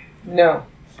 No.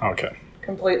 Okay.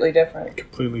 Completely different.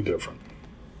 Completely different.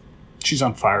 She's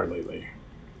on fire lately.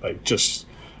 She's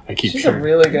a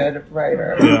really good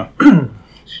writer. Yeah.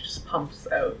 She just pumps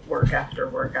out work after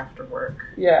work after work.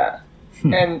 Yeah.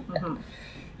 And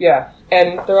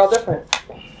and they're all different.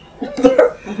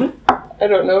 I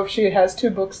don't know if she has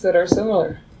two books that are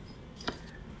similar.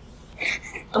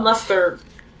 Unless they're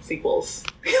sequels.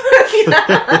 Because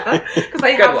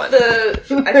I have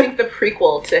I think the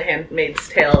prequel to Handmaid's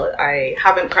Tale, I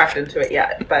haven't cracked into it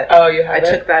yet, but you have I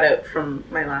took that out from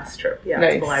my last trip to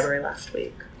the library last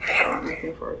week. So I'm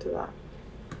looking forward to that.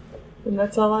 And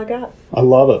that's all I got. I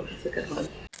love it. It's a good one.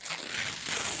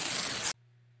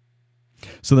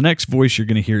 So the next voice you're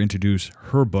going to hear introduce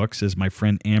her books is my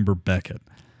friend Amber Beckett.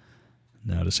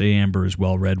 Now, to say Amber is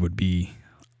well-read would be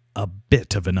a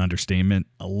bit of an understatement.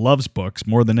 Loves books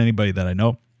more than anybody that I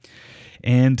know.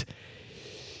 And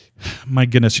my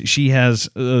goodness, she's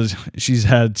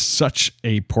had such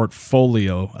a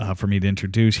portfolio for me to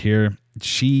introduce here.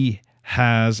 She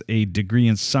has a degree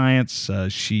in science.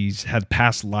 She's had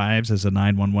past lives as a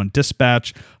 911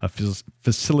 dispatch, a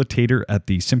facilitator at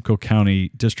the Simcoe County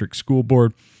District School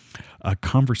Board, a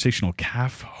conversational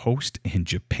calf host in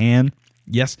Japan.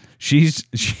 Yes, she's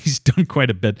done quite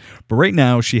a bit, but right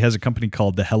now she has a company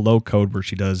called The Hello Code where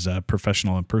she does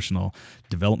professional and personal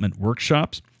development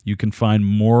workshops. You can find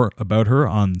more about her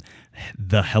on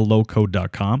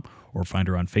thehellocode.com or find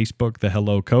her on Facebook, The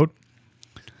Hello Code.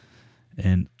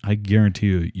 And I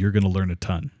guarantee you're going to learn a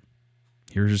ton.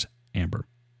 Here's Amber.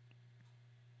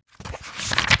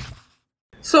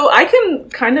 So I can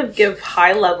kind of give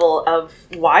high level of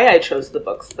why I chose the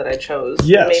books that I chose.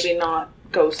 Yes. Maybe not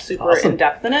go super in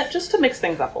depth in it, just to mix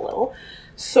things up a little.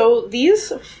 So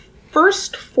these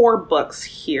first 4 books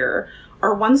here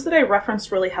are ones that I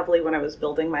referenced really heavily when I was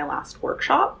building my last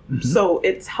workshop. Mm-hmm. So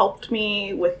it's helped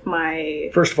me with my...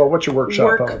 First of all, what's your workshop?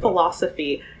 Work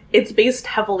philosophy. It's based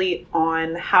heavily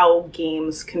on how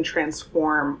games can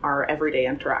transform our everyday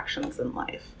interactions in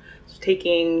life. So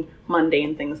taking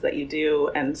mundane things that you do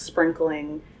and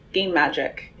sprinkling game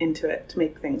magic into it to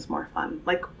make things more fun,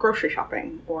 like grocery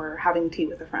shopping or having tea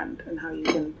with a friend, and how you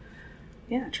can,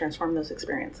 transform those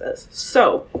experiences.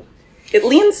 So it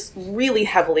leans really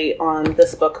heavily on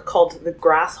this book called The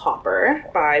Grasshopper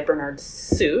by Bernard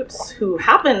Suits, who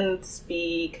happens to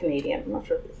be Canadian. I'm not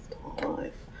sure if he's still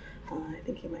alive. I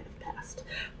think he might have passed.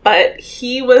 But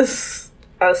he was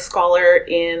a scholar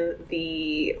in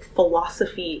the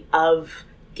philosophy of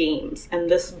games. And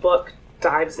this book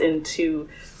dives into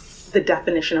the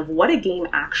definition of what a game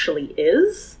actually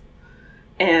is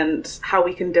and how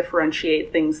we can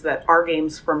differentiate things that are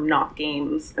games from not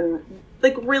games, and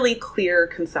like really clear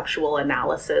conceptual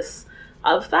analysis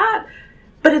of that.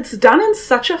 But it's done in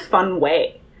such a fun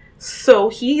way. So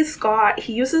he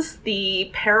uses the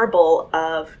parable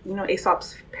of,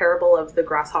 Aesop's parable of the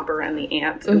grasshopper and the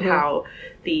ant, and how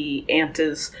the ant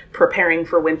is preparing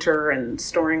for winter and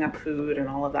storing up food and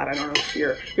all of that. I don't know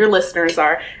if your listeners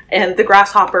are. And the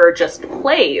grasshopper just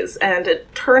plays, and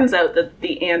it turns out that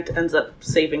the ant ends up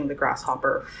saving the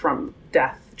grasshopper from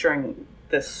death during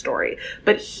this story.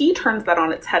 But he turns that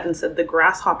on its head and said the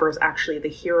grasshopper is actually the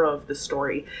hero of the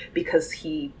story because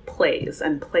he plays,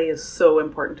 and play is so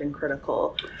important and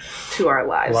critical to our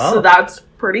lives. Wow. So that's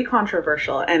pretty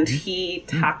controversial, and he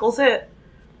tackles it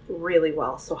really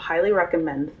well. So highly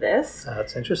recommend this.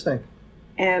 That's interesting.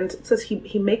 And it says he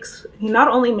not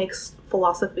only makes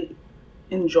philosophy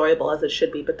enjoyable as it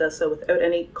should be, but does so without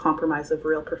any compromise of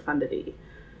real profundity.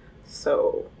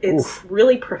 So it's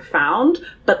really profound,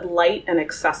 but light and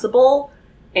accessible,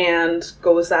 and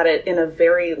goes at it in a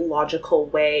very logical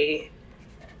way.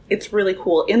 It's really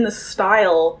cool in the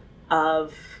style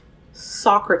of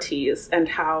Socrates, and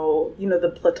how,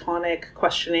 the Platonic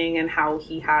questioning, and how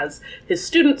he has his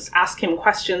students ask him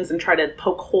questions and try to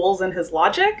poke holes in his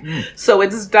logic. So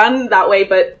it's done that way,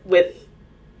 but with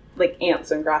like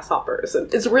ants and grasshoppers.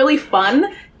 It's really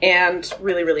fun and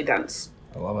really, really dense.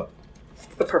 I love it.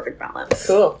 The perfect balance.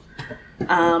 Cool.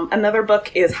 Another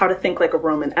book is How to Think Like a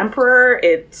Roman Emperor.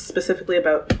 It's specifically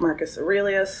about Marcus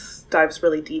Aurelius, dives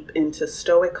really deep into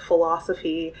Stoic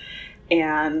philosophy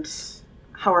and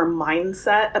how our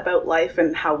mindset about life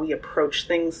and how we approach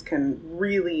things can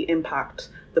really impact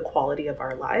the quality of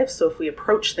our lives. So if we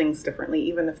approach things differently,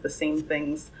 even if the same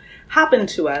things happen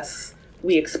to us,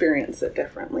 we experience it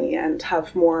differently and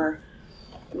have more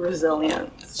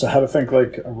resilience. So How to Think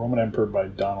Like a Roman Emperor by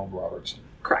Donald Robertson.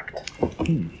 Correct.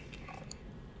 And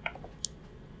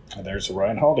there's a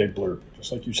Ryan Holiday blurb,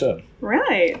 just like you said.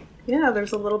 Right. Yeah,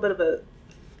 there's a little bit of a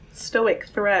Stoic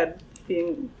thread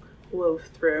being wove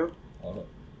through. Love it.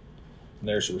 And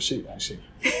there's a receipt, I see.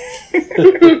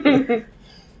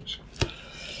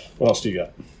 What else do you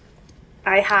got?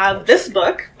 I have this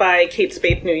book by Kate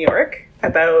Spade, New York,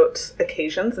 about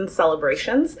occasions and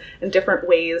celebrations and different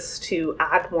ways to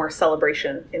add more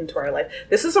celebration into our life.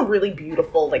 This is a really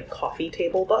beautiful, coffee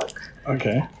table book.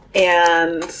 Okay.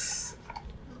 And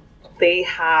they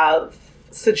have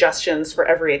suggestions for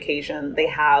every occasion. They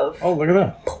have look at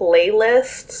that.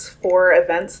 Playlists for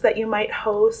events that you might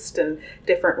host and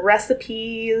different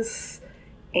recipes.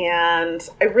 And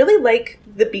I really like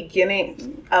the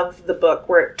beginning of the book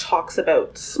where it talks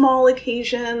about small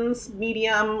occasions,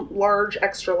 medium, large,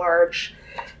 extra large,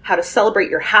 how to celebrate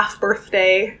your half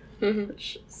birthday,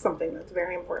 which is something that's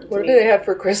very important to me. What do they have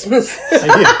for Christmas?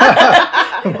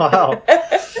 Wow.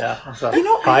 Yeah, it's a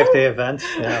 5-day event.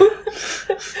 Yeah.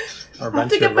 Or I'll have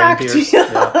to get back to you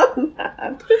on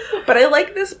that. But I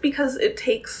like this because it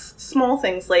takes small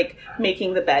things like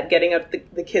making the bed, getting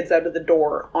the kids out of the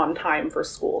door on time for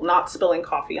school, not spilling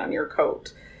coffee on your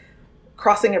coat,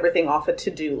 crossing everything off a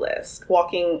to-do list,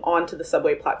 walking onto the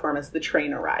subway platform as the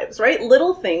train arrives, right?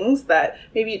 Little things that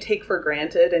maybe you take for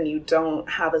granted and you don't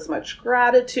have as much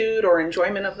gratitude or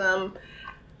enjoyment of them.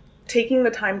 taking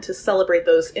the time to celebrate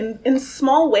those in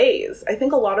small ways. I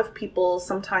think a lot of people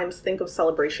sometimes think of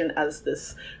celebration as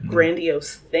this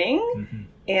grandiose thing.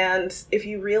 And if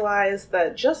you realize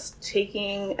that just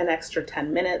taking an extra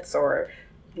 10 minutes or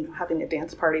having a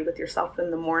dance party with yourself in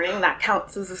the morning, that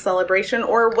counts as a celebration,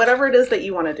 or whatever it is that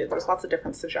you want to do. There's lots of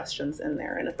different suggestions in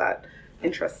there. And if that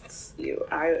interests you,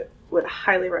 I would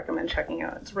highly recommend checking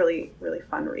out. It's really, really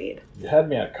fun read. You had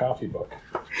me at coffee book.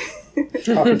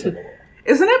 Coffee table.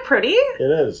 Isn't it pretty?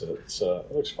 It is. It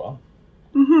looks fun.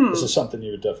 This is something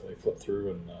you would definitely flip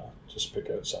through and just pick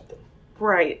out something.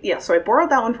 Right. Yeah. So I borrowed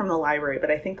that one from the library, but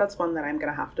I think that's one that I'm going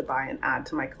to have to buy and add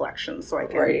to my collection so I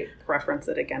can reference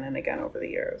it again and again over the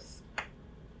years.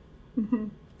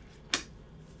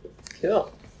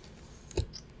 Cool.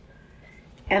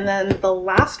 And then the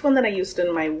last one that I used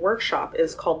in my workshop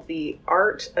is called The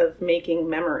Art of Making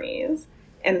Memories.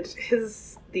 And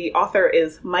the author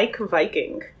is Mike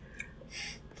Viking,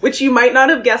 which you might not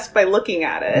have guessed by looking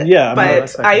at it. Yeah,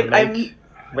 but I'm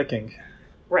Viking.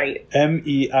 Right.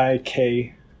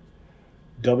 MEIKWIKING.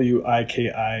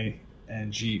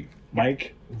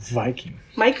 Mike Viking.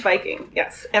 Mike Viking,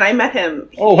 yes. And I met him.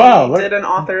 He did an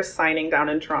author's signing down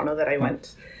in Toronto that I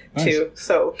went to.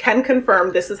 So can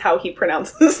confirm this is how he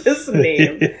pronounces his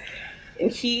name.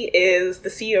 And he is the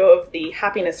CEO of the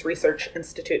Happiness Research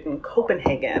Institute in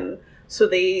Copenhagen. So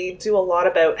they do a lot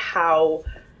about how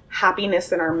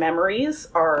happiness and our memories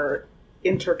are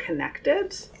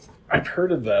interconnected. I've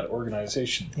heard of that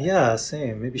organization. Yeah,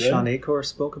 same. Maybe Sean Acor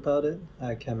spoke about it.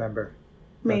 I can't remember.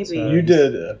 Maybe. You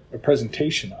did a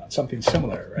presentation on something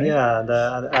similar, right?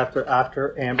 Yeah,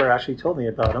 after Amber actually told me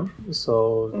about him.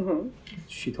 So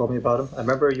she told me about him. I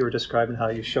remember you were describing how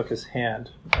you shook his hand,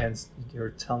 and you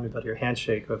were telling me about your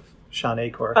handshake with Sean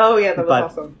Acor. Oh, yeah, that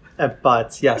was awesome.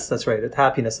 But yes, that's right.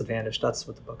 Happiness Advantage. That's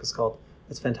what the book is called.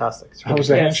 It's fantastic. It's really How was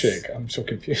the handshake? I'm so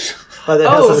confused. It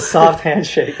has a soft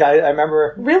handshake. I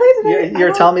remember. Really? You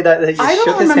were telling me that you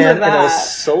shook his hand and it was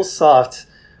so soft.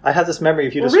 I have this memory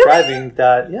of you describing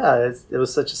that. Yeah, it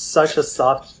was such a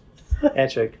soft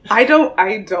handshake. I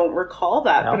don't recall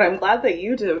that, but I'm glad that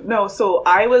you do. No, so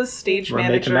I was stage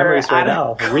manager making memories right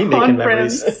now. Remaking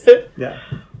memories. Yeah.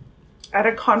 At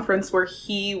a conference where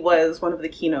he was one of the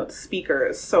keynote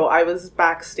speakers. So I was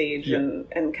backstage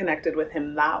and connected with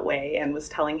him that way and was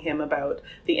telling him about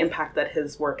the impact that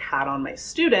his work had on my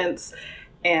students.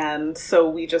 And so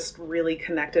we just really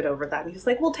connected over that. And he's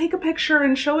like, well, take a picture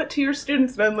and show it to your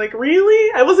students. And I'm like,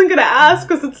 really? I wasn't going to ask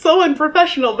because it's so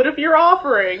unprofessional, but if you're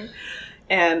offering.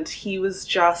 And he was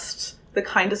just the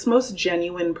kindest, most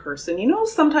genuine person. You know,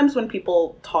 sometimes when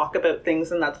people talk about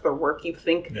things and that's their work, you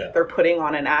think they're putting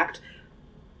on an act.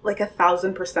 Like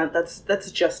 1,000%,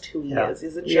 that's just who he is.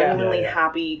 He's a genuinely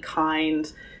happy,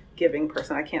 kind, giving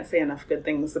person. I can't say enough good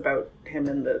things about him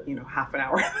in the half an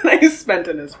hour that I spent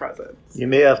in his presence. You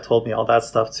may have told me all that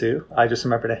stuff too. I just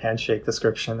remembered a handshake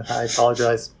description. I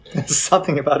apologize.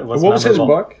 Something about it was. What was his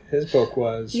book? His book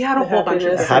was. He had a whole bunch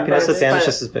of Happiness Advantage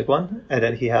is his big one, and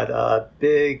then he had a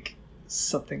big.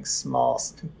 Something small,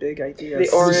 something big ideas.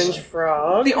 The Orange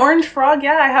Frog. The Orange Frog,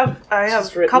 yeah, I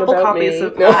have a couple copies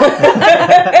of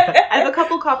that. I have a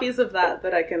couple copies of that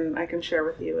I can share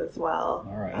with you as well.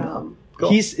 All right. Cool.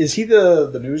 Is he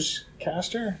the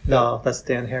newscaster? No, that's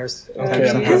Dan Hare's.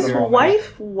 Okay. His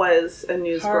wife was a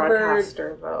news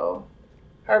broadcaster, though.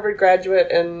 Harvard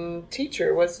graduate and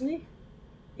teacher, wasn't he?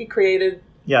 He created.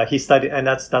 Yeah, he studied, and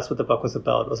that's what the book was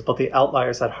about. It was about the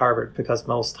outliers at Harvard, because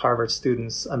most Harvard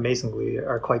students, amazingly,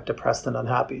 are quite depressed and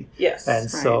unhappy. Yes, and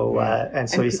so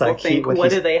he's like,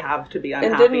 what do they have to be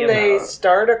unhappy about? And didn't they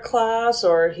start a class,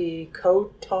 or he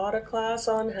co-taught a class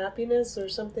on happiness, or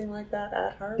something like that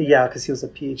at Harvard? Yeah, because he was a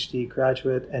PhD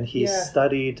graduate, and he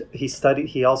studied.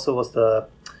 He also was the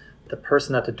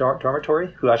person at the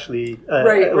dormitory who actually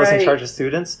was in charge of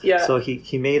students. Yeah. So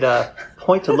he made a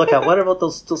point to look at what about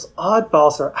those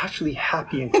oddballs are actually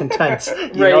happy and content.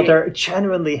 You know, they're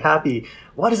genuinely happy.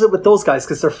 What is it with those guys?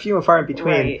 Because they're few and far in between.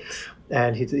 Right.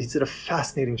 And he did a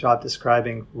fascinating job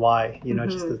describing why,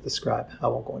 just to describe. I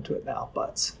won't go into it now,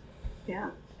 but. Yeah.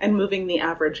 And moving the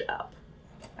average up.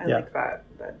 I like that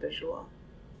visual.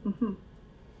 Mm-hmm.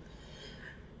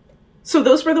 So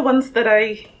those were the ones that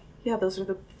those are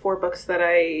the 4 books that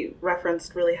I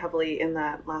referenced really heavily in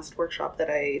that last workshop that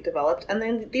I developed. And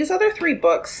then these other 3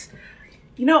 books,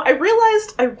 I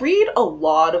realized I read a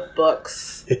lot of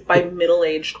books by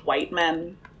middle-aged white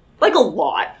men. Like a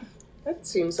lot. That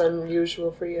seems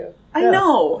unusual for you. I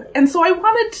know. And so I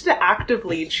wanted to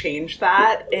actively change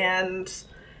that. And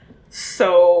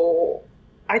so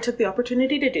I took the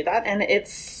opportunity to do that. And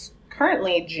it's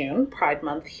currently June, Pride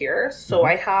Month here. So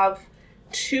I have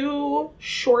 2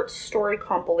 short story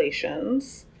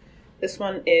compilations. This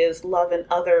one is Love and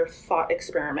Other Thought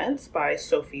Experiments by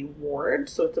Sophie Ward.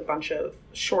 So it's a bunch of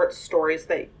short stories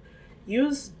that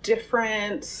use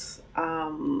different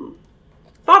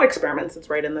thought experiments. It's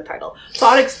right in the title.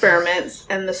 Thought experiments,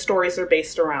 and the stories are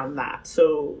based around that.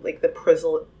 So like the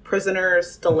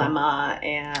prisoner's dilemma,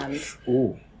 and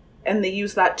they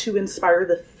use that to inspire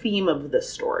the theme of the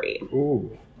story.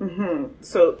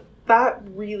 So that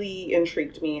really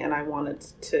intrigued me, and I wanted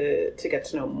to get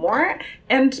to know more.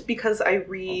 And because I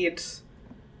read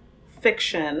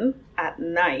fiction at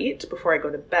night before I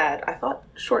go to bed, I thought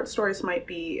short stories might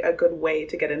be a good way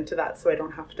to get into that, so I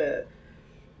don't have to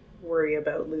worry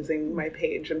about losing my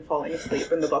page and falling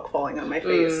asleep and the book falling on my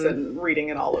face and reading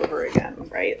it all over again,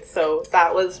 right? So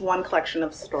that was one collection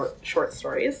of short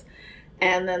stories.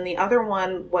 And then the other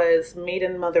one was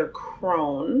Maiden Mother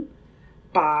Crone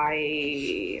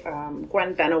by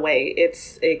Gwen Benaway.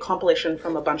 It's a compilation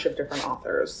from a bunch of different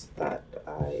authors that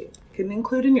I can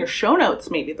include in your show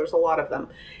notes, maybe. There's a lot of them.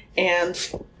 And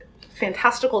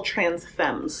fantastical trans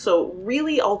femmes. So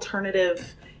really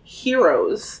alternative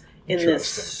heroes in this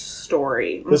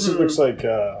story. This looks like,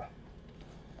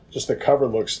 just the cover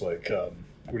looks like,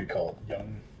 what do you call it?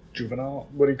 Young juvenile?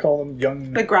 What do you call them?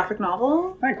 Young... Like graphic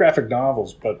novel? Not graphic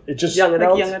novels, but it just... Young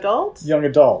adult? Like young adult? Young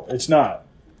adult. It's not.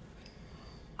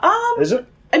 Is it?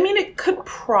 I mean, it could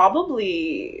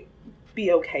probably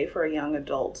be okay for a young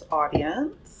adult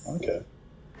audience. Okay.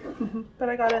 But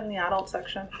I got it in the adult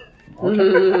section.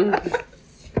 Okay.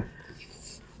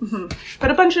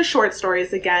 But a bunch of short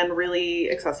stories, again,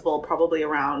 really accessible, probably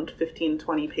around 15,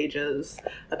 20 pages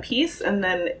a piece. And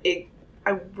then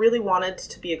I really wanted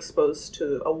to be exposed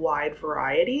to a wide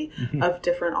variety of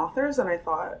different authors, and I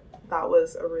thought that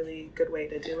was a really good way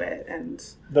to do it. And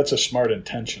that's a smart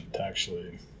intention to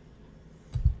actually,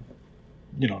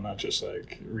 not just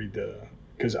like read the...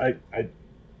 Because I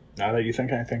now that you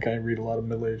think I read a lot of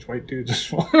middle-aged white dudes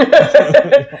as well.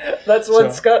 That's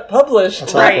what's got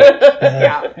published. Right.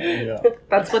 Yeah.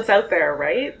 That's what's out there,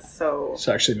 right? So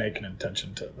actually make an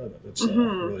intention to that's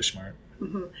really smart.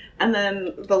 And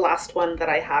then the last one that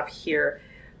I have here,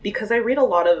 because I read a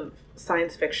lot of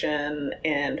science fiction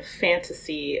and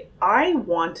fantasy, I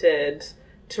wanted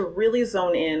to really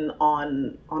zone in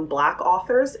on Black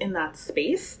authors in that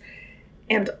space.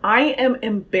 And I am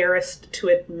embarrassed to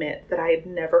admit that I had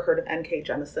never heard of N.K.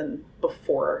 Jemisin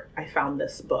before I found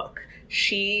this book.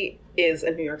 She is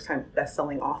a New York Times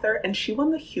bestselling author, and she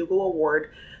won the Hugo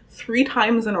Award 3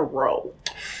 times in a row.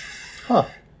 Huh.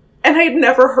 And I had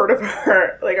never heard of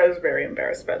her. Like, I was very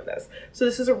embarrassed about this. So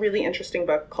this is a really interesting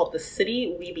book called The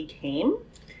City We Became.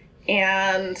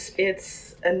 And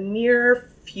it's a near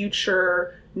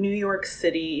future New York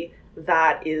City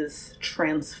that is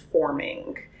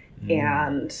transforming.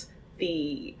 And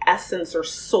the essence or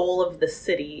soul of the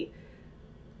city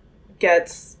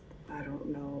gets,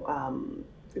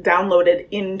 downloaded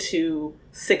into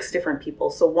 6 different people.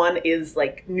 So one is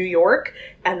like New York,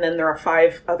 and then there are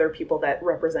 5 other people that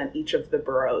represent each of the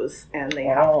boroughs, and they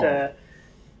have to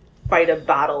fight a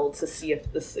battle to see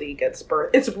if the city gets birthed.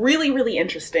 It's really, really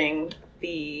interesting.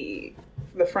 The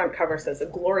front cover says, "A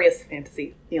Glorious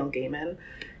Fantasy, Neil Gaiman,"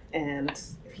 and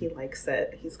he likes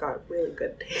it. He's got really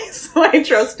good taste, so I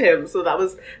trust him. So that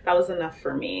was enough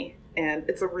for me. And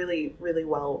it's a really, really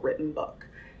well written book,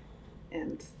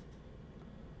 and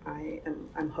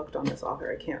I'm hooked on this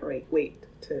author. I can't wait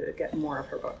to get more of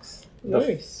her books.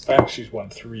 Nice. The fact she's won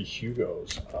 3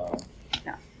 Hugos.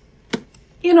 Yeah,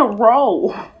 in a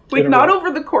row, like not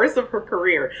over the course of her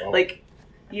career, like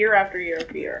year after year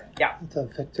after year. Yeah, The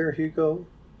Victor Hugo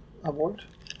Award.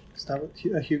 Is that what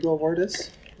a Hugo Award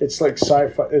is? It's like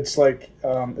sci-fi. It's like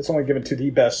it's only given to the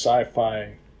best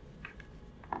sci-fi.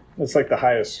 It's like the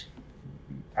highest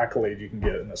accolade you can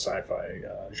get in the sci-fi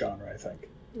genre, I think.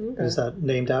 Okay. Is that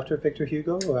named after Victor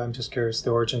Hugo? Or I'm just curious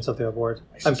the origins of the award.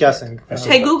 I'm guessing.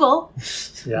 Hey Google.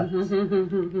 Yeah.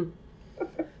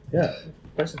 Yeah.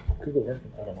 Where's Google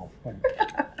working? I don't know.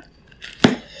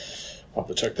 I'll have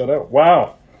to check that out.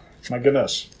 Wow. My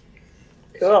goodness.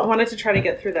 Cool. I wanted to try to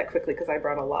get through that quickly because I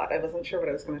brought a lot. I wasn't sure what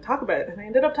I was going to talk about, and I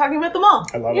ended up talking about them all.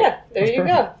 I love it. Yeah, there you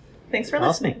go. Thanks for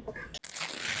listening.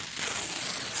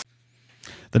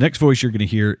 The next voice you're going to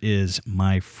hear is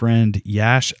my friend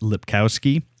Jas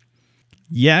Lipkowski.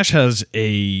 Jas has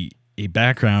a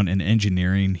background in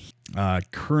engineering.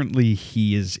 Currently,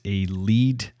 he is a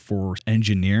lead for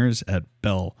engineers at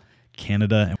Bell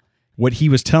Canada. What he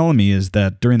was telling me is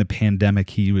that during the pandemic,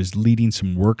 he was leading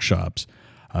some workshops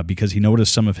because he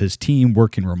noticed some of his team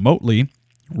working remotely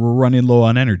were running low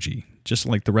on energy, just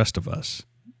like the rest of us.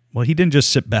 Well, he didn't just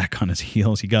sit back on his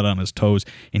heels. He got on his toes,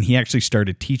 and he actually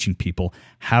started teaching people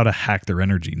how to hack their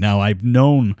energy. Now, I've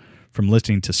known from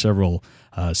listening to several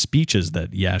speeches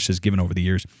that Jas has given over the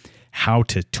years how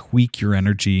to tweak your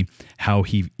energy, how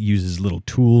he uses little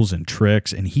tools and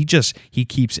tricks, and he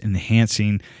keeps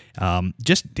enhancing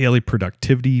just daily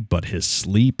productivity, but his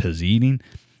sleep, his eating.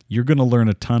 You're going to learn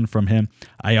a ton from him.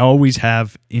 I always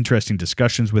have interesting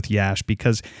discussions with Jas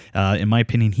because, in my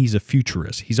opinion, he's a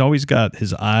futurist. He's always got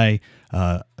his eye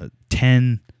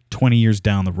 10, 20 years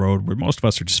down the road, where most of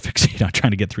us are just fixated on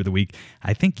trying to get through the week.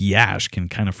 I think Jas can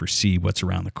kind of foresee what's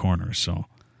around the corner. So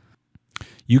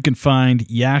you can find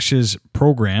Jas's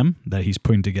program that he's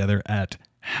putting together at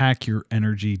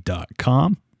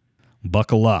hackyourenergy.com.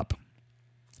 Buckle up.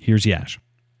 Here's Jas.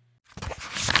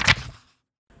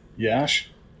 Jas?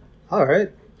 All right.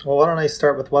 Well, why don't I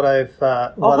start with what I've...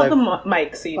 I'll hold the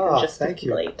mic so you can just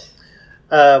articulate.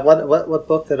 What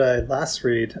book did I last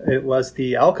read? It was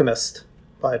The Alchemist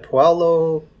by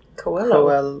Paulo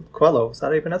Coelho. Is that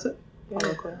how you pronounce it?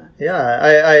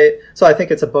 Yeah. So I think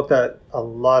it's a book that a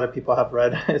lot of people have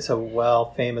read. It's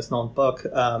a famous known book.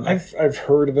 I've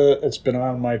heard of it. It's been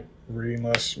on my reading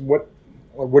list. What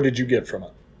did you get from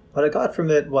it? What I got from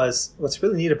it was, what's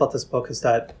really neat about this book is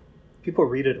that people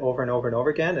read it over and over and over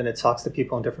again, and it talks to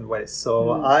people in different ways.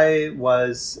 So I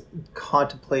was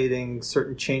contemplating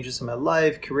certain changes in my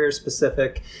life, career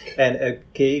specific, and it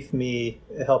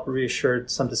helped reassure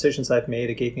some decisions I've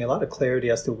made. It gave me a lot of clarity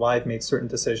as to why I've made certain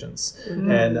decisions.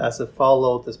 And as I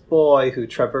followed this boy who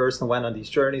traversed and went on these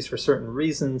journeys for certain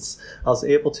reasons, I was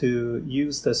able to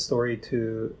use this story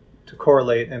to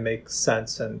correlate and make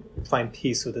sense and find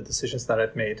peace with the decisions that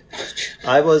I've made.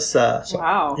 I was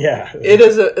wow. Yeah, it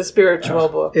is a spiritual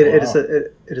book. It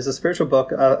is a spiritual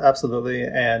book, absolutely,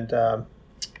 and I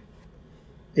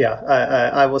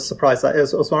was surprised. It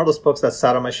was one of those books that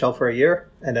sat on my shelf for a year,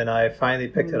 and then I finally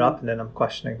picked it up, and then I'm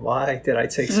questioning, why did I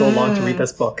take so long to read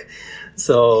this book?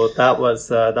 So that was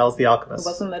The Alchemist. It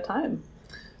wasn't the time.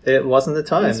 It wasn't the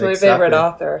time. He's my favorite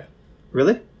author.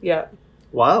 Really? Yeah.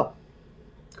 Wow.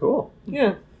 Cool.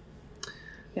 Yeah.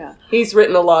 Yeah. He's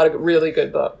written a lot of really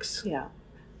good books. Yeah.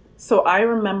 So I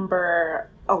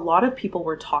remember a lot of people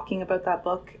were talking about that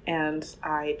book, and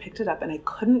I picked it up and I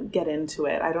couldn't get into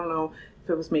it. I don't know if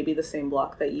it was maybe the same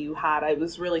block that you had. I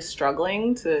was really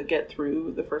struggling to get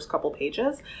through the first couple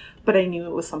pages, but I knew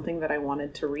it was something that I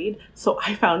wanted to read. So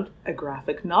I found a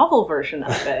graphic novel version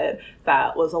of it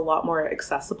that was a lot more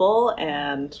accessible,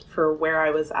 and for where I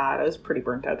was at, I was pretty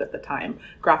burnt out at the time.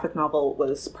 Graphic novel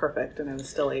was perfect, and I was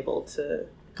still able to...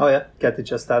 Oh yeah, get the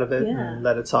gist out of it and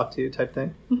let it talk to you type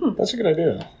thing. Mm-hmm. That's a good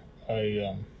idea.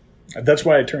 That's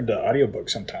why I turn to audiobooks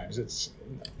sometimes.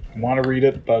 I want to read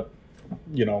it, but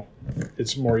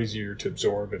it's more easier to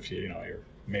absorb if you're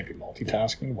maybe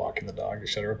multitasking, walking the dog,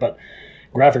 etc. But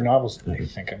graphic novels, I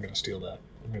think I'm going to steal that.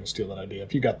 I'm going to steal that idea.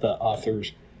 If you got the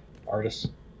authors, artists,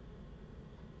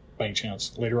 by any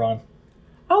chance, later on.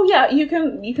 Oh yeah, you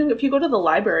can if you go to the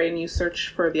library and you search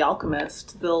for The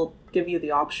Alchemist, they'll give you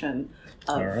the option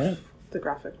of the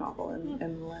graphic novel in the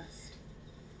list.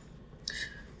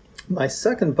 My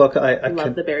second book, I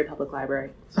love the Barrie Public Library.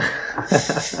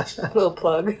 Little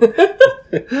plug.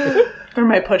 For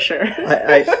my pusher.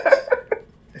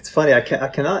 It's funny, I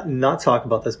cannot not talk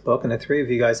about this book, and the three of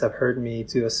you guys have heard me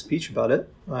do a speech about it.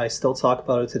 I still talk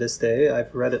about it to this day.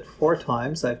 I've read it 4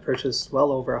 times. I've purchased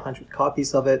well over 100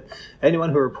 copies of it.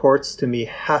 Anyone who reports to me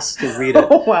has to read it.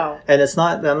 Oh, wow. And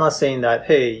I'm not saying that,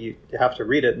 hey, you have to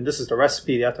read it, and this is the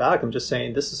recipe you have to act. I'm just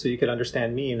saying this is so you can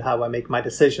understand me and how I make my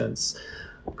decisions.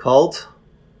 Called,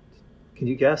 can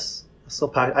you guess?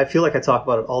 I feel like I talk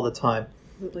about it all the time.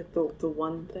 Like the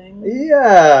one thing?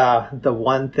 Yeah, The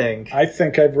One Thing. I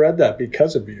think I've read that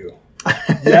because of you.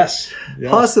 Yes.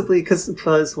 Possibly,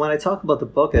 because when I talk about the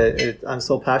book, I'm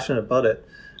so passionate about it.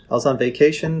 I was on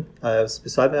vacation. I was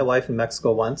beside my wife in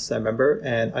Mexico once, I remember,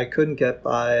 and I couldn't get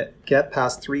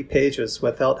past 3 pages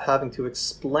without having to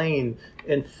explain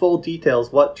in full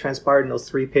details what transpired in those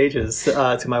 3 pages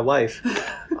to my wife.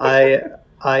 To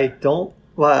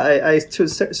a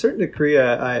certain degree,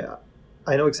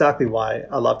 I know exactly why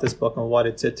I love this book and what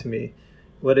it did to me.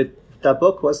 That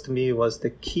book was to me was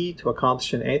the key to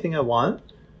accomplishing anything I want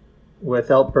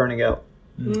without burning out.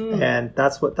 And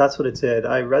that's what it did.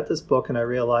 I read this book and I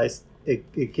realized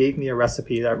it gave me a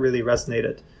recipe that really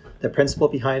resonated. The principle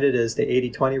behind it is the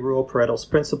 80-20 rule, Pareto's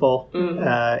principle.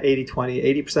 80-20,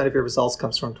 80% of your results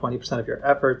comes from 20% of your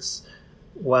efforts.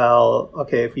 Well,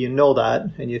 okay, if you know that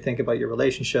and you think about your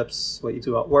relationships, what you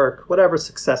do at work, whatever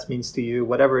success means to you,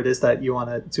 whatever it is that you want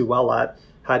to do well at,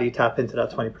 how do you tap into that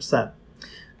 20%?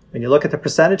 When you look at the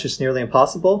percentage, it's nearly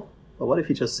impossible. But what if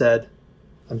you just said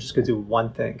I'm just going to do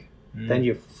one thing. Then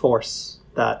you force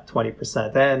that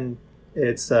 20%. Then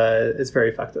it's very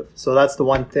effective. So that's The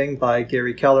One Thing by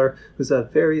Gary Keller, who's a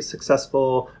very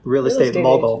successful real estate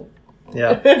mogul.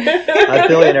 Yeah, a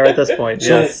billionaire at this point.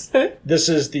 So yes, this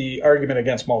is the argument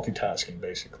against multitasking,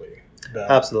 basically.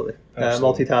 Absolutely.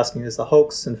 Multitasking is a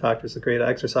hoax. In fact, there's a great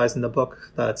exercise in the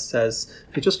book that says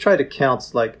if you just try to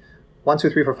count like 1, 2,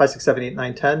 3, 4, 5, 6, 7, 8,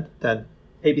 9, 10, then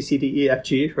A, B, C, D, E, F,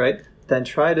 G, right? Then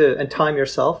try to and time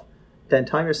yourself. Then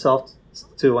time yourself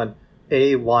to an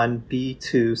A1,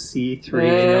 B2, C3,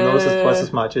 and you'll notice it's twice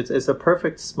as much. It's a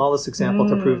perfect smallest example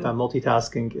to prove that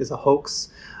multitasking is a hoax.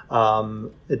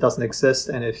 It doesn't exist,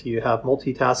 and if you have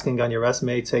multitasking on your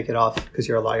resume, take it off because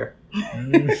you're a liar.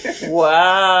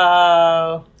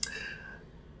 Wow.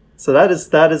 So that is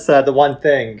The One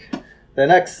Thing. The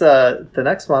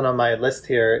next one on my list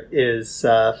here is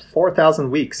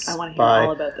 4,000 Weeks. I want to hear by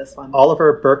all about this one.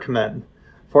 Oliver Berkman.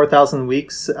 4,000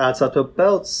 weeks adds up to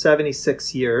about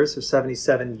 76 years or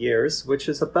 77 years, which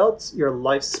is about your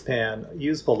lifespan,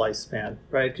 usable lifespan,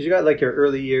 right? Because you got like your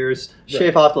early years,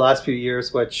 shave off the last few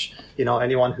years, which,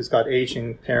 anyone who's got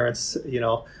aging parents,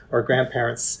 or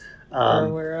grandparents. Are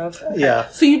aware of. Yeah.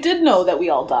 So you did know that we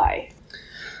all die.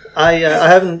 I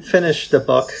haven't finished the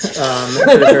book to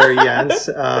the very end.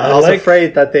 I was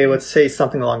afraid that they would say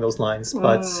something along those lines,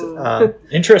 but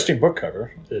interesting book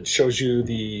cover. It shows you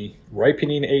the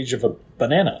ripening age of a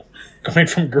banana, going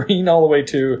from green all the way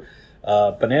to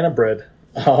banana bread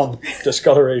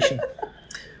discoloration.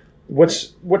 What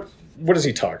does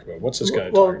he talk about? What's this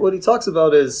guy? Well, what he talks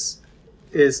about is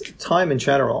time in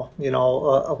general.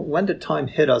 When did time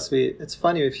hit us? It's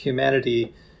funny with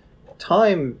humanity.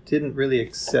 Time didn't really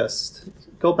exist.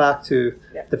 Go back to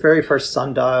the very first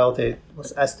sundial. It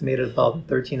was estimated about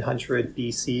 1300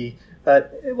 BC,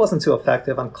 but it wasn't too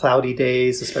effective on cloudy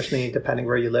days, especially depending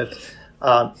where you lived.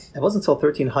 It wasn't until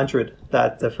 1300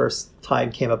 that the first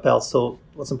time came about. So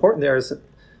what's important there is that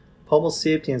Homo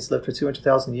sapiens lived for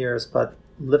 200,000 years, but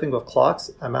living with clocks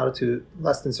amounted to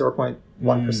less than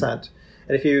 0.1%.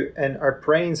 And our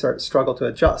brains struggle to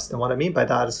adjust. And what I mean by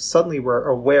that is suddenly we're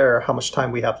aware how much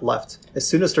time we have left. As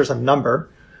soon as there's a number,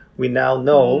 we now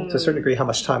know to a certain degree how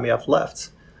much time we have left.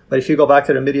 But if you go back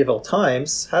to the medieval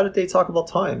times, how did they talk about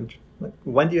time?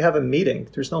 When do you have a meeting?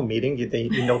 There's no meeting.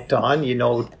 You know dawn, you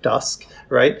know dusk,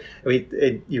 right?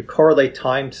 You correlate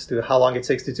times to how long it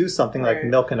takes to do something like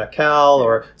milking a cow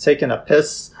or taking a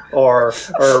piss or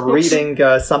reading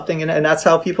something. And that's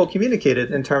how people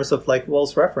communicated in terms of like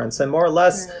Will's reference. And more or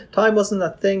less, time wasn't a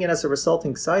thing, and as a result,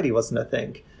 anxiety wasn't a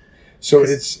thing. So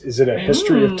is it a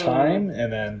history of time?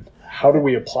 And then how do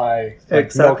we apply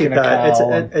exactly milking a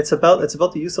cow? It's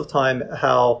about the use of time,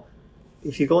 how...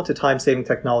 If you go into time-saving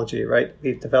technology, right,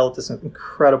 we've developed this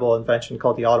incredible invention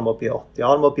called the automobile. The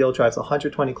automobile drives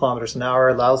 120 kilometers an hour,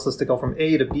 allows us to go from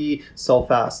A to B so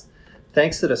fast.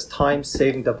 Thanks to this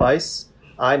time-saving device,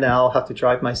 I now have to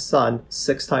drive my son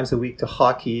 6 times a week to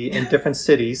hockey in different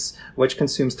cities, which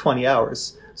consumes 20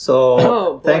 hours.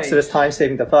 So thanks to this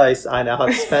time-saving device, I now have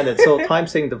to spend it. So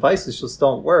time-saving devices just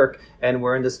don't work. And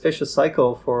we're in this vicious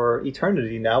cycle for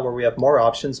eternity now where we have more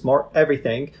options, more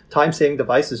everything. Time-saving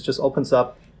devices just opens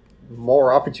up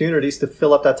more opportunities to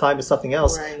fill up that time with something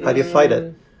else. Right. How do you fight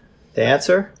it? The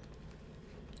answer?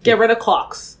 Get rid of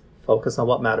clocks. Focus on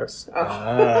what matters.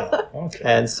 Okay.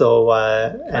 And so,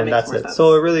 and that's it. Sense.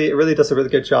 So it really does a really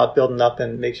good job building up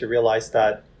and makes you realize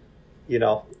that,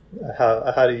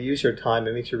 how to use your time.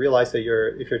 It makes you realize that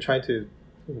if you're trying to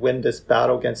win this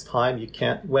battle against time, you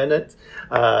can't win it.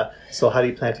 So how do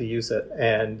you plan to use it?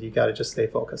 And you got to just stay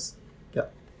focused. Yeah.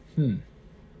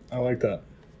 I like that.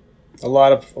 A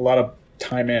lot of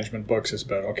time management books is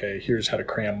about, okay, here's how to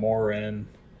cram more in,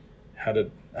 how to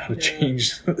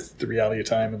change the reality of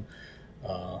time,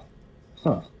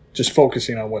 and just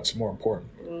focusing on what's more important.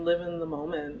 Live in the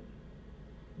moment.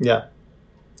 Yeah.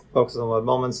 Focus on what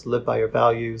moments, live by your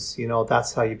values.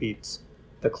 That's how you beat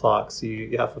the clocks.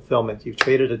 You have fulfillment. You've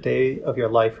traded a day of your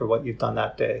life for what you've done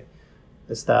that day.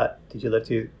 Did you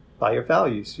live by your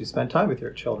values? Did you spend time with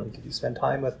your children? Did you spend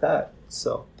time with that?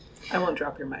 So I won't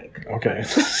drop your mic. Okay.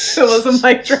 It was a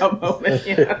mic drop moment.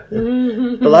 Yeah.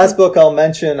 The last book I'll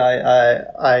mention,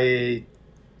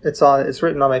 it's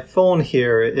written on my phone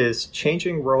here, is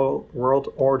Changing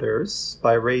World Orders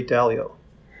by Ray Dalio.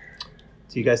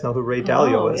 Do you guys know who Ray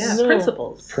Dalio is? Yeah,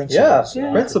 Principles. Yeah,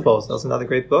 Principles. That was another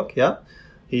great book. Yeah.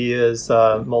 He is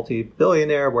a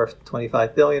multi-billionaire, worth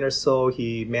 $25 billion or so.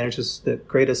 He manages the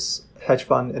greatest hedge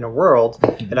fund in the world.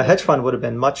 And a hedge fund would have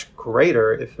been much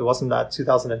greater if it wasn't that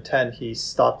 2010 he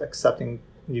stopped accepting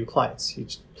new clients.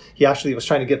 He actually was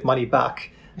trying to give money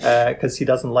back because he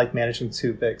doesn't like managing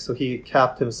too big. So he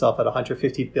capped himself at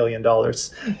 $150 billion.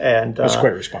 And that's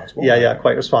quite responsible. Yeah,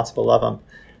 quite responsible of him.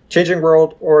 Changing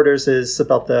world orders is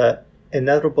about the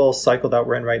inevitable cycle that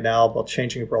we're in right now about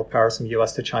changing world powers from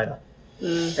U.S. to China.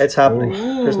 It's happening.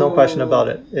 There's no question about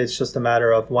it. It's just a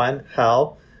matter of when,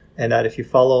 how, and that if you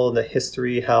follow the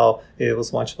history, how it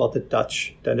was once about the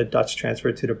Dutch, then the Dutch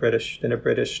transferred to the British, then the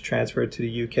British transferred to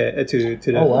the UK, to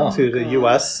the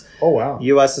US. Oh wow!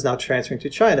 US is now transferring to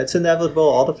China. It's inevitable.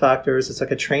 All the factors. It's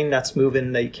like a train that's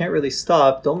moving that you can't really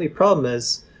stop. The only problem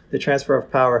is the transfer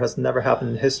of power has never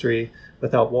happened in history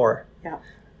without war. Yeah.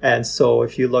 And so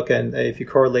if you look and if you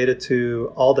correlate it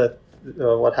to all the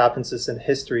what happens is in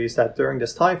history is that during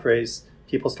this time phrase,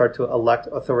 people start to elect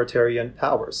authoritarian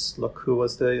powers. Look who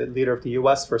was the leader of the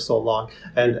U.S. for so long,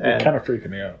 and kind of freaking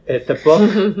me out. The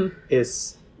book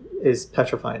is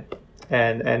petrifying,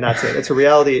 and that's it. It's a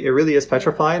reality. It really is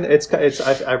petrifying.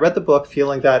 I read the book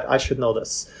feeling that I should know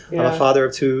this. Yeah. I'm a father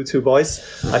of two boys.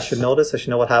 I should know this. I should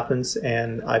know what happens,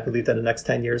 and I believe that the next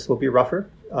 10 years will be rougher.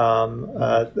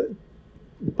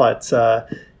 But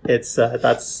it's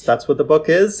that's what the book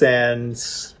is, and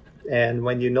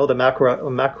when you know the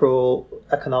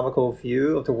macroeconomical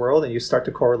view of the world and you start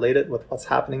to correlate it with what's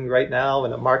happening right now in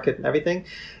the market and everything,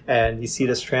 and you see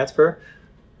this transfer,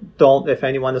 if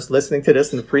anyone is listening to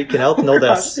this and freaking out, know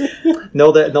this.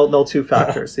 Know two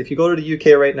factors. If you go to the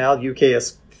UK right now, the UK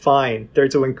is fine. They're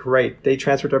doing great. They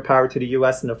transferred their power to the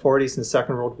US in the 40s in the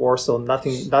Second World War, so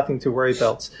nothing to worry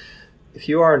about. If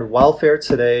you are in welfare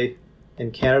today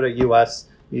in Canada, US,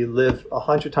 you live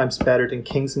 100 times better than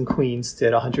kings and queens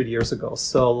did 100 years ago.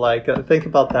 So think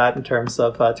about that in terms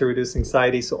of to reduce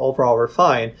anxiety. So overall, we're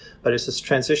fine. But it's this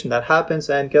transition that happens.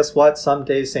 And guess what?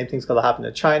 Someday, same thing's going to happen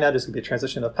to China. There's going to be a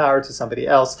transition of power to somebody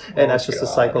else. And that's just the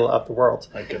cycle of the world.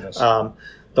 My goodness. The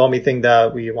only thing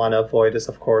that we want to avoid is,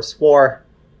 of course, war.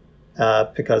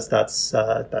 Because that's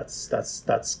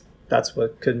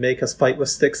what could make us fight with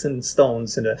sticks and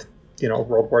stones in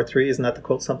World War III. Isn't that the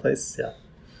quote someplace? Yeah.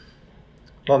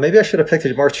 Well, maybe I should have picked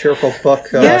a more cheerful book.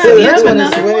 So the next one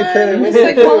is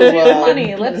Psychology of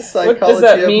Money. What does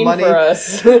that mean for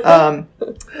us?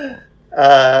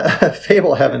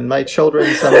 Fable Heaven, my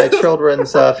children's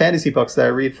fantasy books that I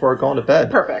read before going to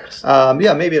bed. Perfect.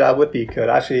 Maybe that would be good.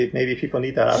 Actually, maybe people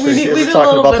need that after we need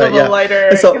talking a little bit of a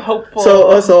lighter, hopeful.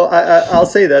 So I'll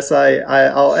say this.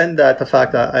 I'll end at the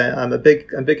fact that I'm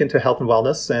big into health and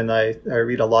wellness, and I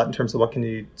read a lot in terms of what can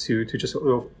you do to just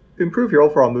improve your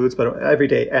overall moods, but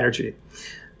everyday energy.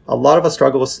 A lot of us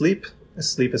struggle with sleep.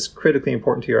 Sleep is critically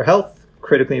important to your health,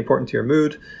 critically important to your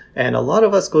mood, and a lot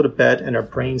of us go to bed and our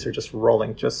brains are just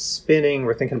rolling, just spinning.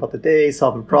 We're thinking about the day,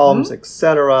 solving problems,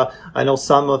 etc. I know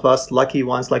some of us lucky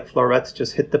ones like Fleurette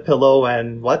just hit the pillow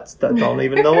and don't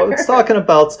even know what it's talking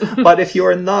about. But if you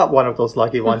are not one of those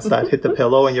lucky ones that hit the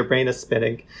pillow and your brain is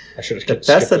spinning, I should have the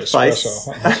best advice.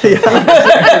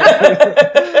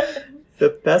 The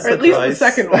best or at advice, least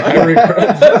the second one.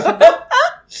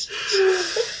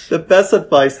 The best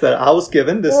advice that I was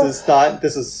given, this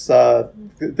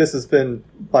has been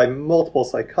by multiple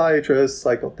psychiatrists,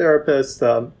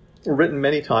 psychotherapists, written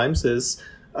many times, is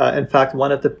in fact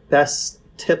one of the best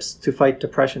tips to fight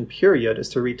depression period is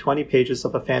to read 20 pages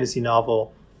of a fantasy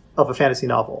novel,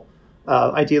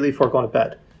 ideally before going to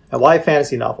bed. And why a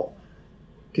fantasy novel?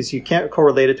 Because you can't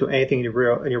correlate it to anything in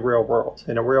your real world.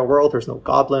 In a real world, there's no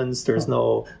goblins, there's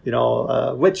no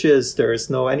witches, there's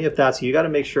no any of that. So you got to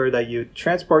make sure that you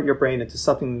transport your brain into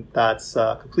something that's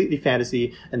completely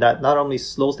fantasy, and that not only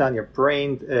slows down your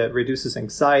brain, reduces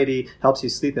anxiety, helps you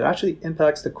sleep. It actually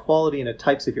impacts the quality and the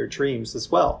types of your dreams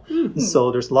as well. Mm-hmm.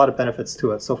 So there's a lot of benefits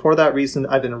to it. So for that reason,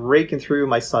 I've been raking through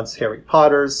my son's Harry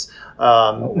Potters,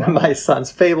 my son's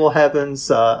Fable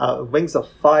Heavens, Wings of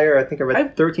Fire. I think I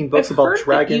read 13 books about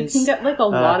dragons. You can get a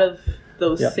lot of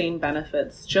those same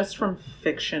benefits just from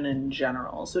fiction in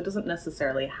general. So it doesn't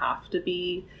necessarily have to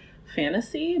be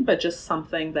fantasy, but just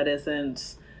something that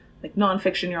isn't like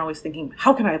nonfiction. You're always thinking,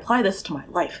 how can I apply this to my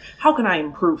life? How can I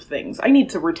improve things? I need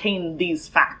to retain these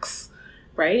facts,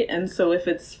 right? And so if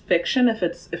it's fiction, if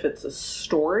it's a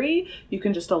story, you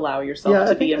can just allow yourself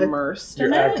to be immersed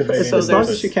in it. So as long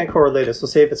as you can't correlate it. So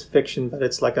say if it's fiction, but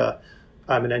it's like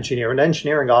I'm an engineer, an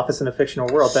engineering office in a fictional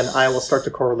world, then I will start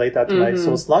to correlate that to life.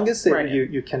 So as long as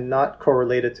you cannot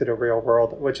correlate it to the real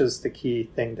world, which is the key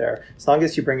thing there. As long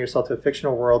as you bring yourself to a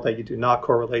fictional world that you do not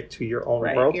correlate to your own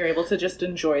world. You're able to just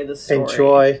enjoy the story.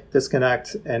 Enjoy,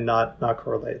 disconnect, and not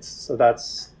correlate. So that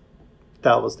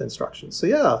was the instruction. So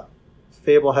yeah,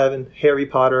 Fable Heaven, Harry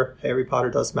Potter. Harry Potter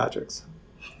does magics.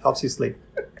 Helps you sleep.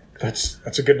 That's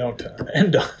a good note to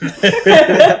end on.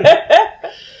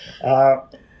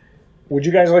 would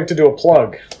you guys like to do a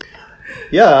plug?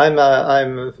 Yeah,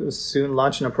 I'm soon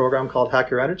launching a program called Hack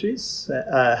Your Energies.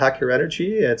 Hack Your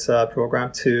Energy. It's a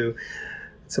program to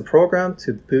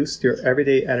boost your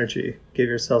everyday energy. Give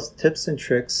yourself tips and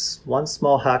tricks, one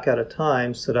small hack at a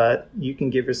time, so that you can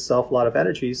give yourself a lot of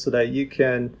energy, so that you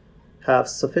can have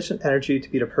sufficient energy to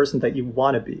be the person that you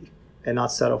want to be, and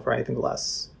not settle for anything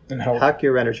less. And Hack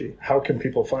Your Energy. How can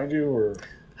people find you? Or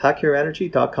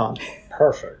HackYourEnergy.com.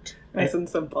 Perfect. Nice and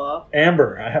simple.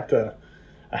 Amber, I have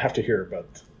to hear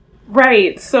about.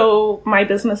 Right. So my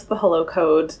business, The Hello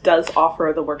Code, does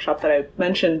offer the workshop that I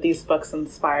mentioned, These Books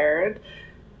Inspired,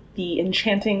 the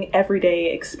Enchanting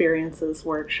Everyday Experiences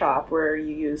workshop, where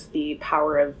you use the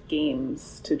power of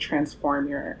games to transform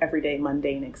your everyday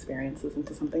mundane experiences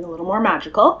into something a little more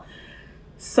magical.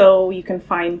 So you can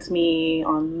find me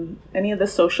on any of the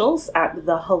socials at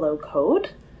The Hello Code,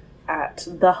 at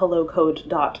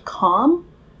thehellocode.com,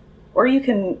 or you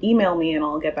can email me and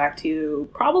I'll get back to you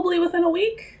probably within a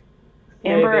week.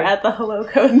 Amber at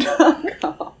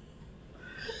thehellocode.com.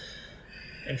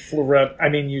 And Fleurette, I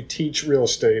mean, you teach real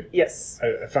estate. Yes.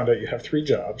 I found out you have 3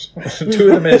 jobs. 2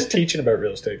 of them is teaching about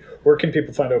real estate. Where can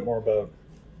people find out more about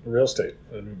real estate?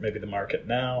 Maybe the market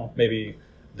now, maybe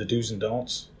the do's and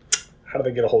don'ts. How do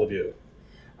they get a hold of you?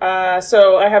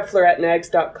 So I have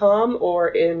FleuretteKnaggs.com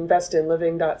or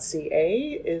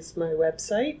investinliving.ca is my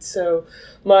website. So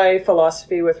my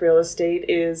philosophy with real estate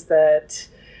is that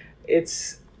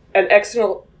it's an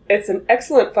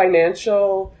excellent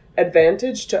financial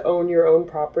advantage to own your own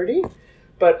property,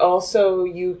 but also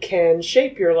you can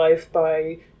shape your life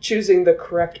by choosing the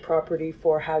correct property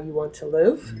for how you want to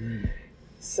live.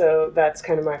 So that's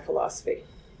kind of my philosophy.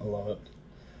 I love it.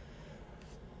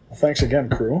 Well, thanks again,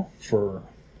 crew, for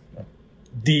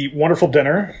the wonderful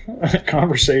dinner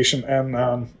conversation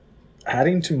and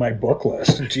adding to my book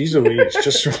list. Jeez Louise,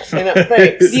 just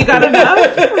thanks. You got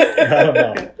enough? I don't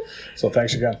know. So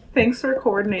thanks again. Thanks for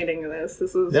coordinating this.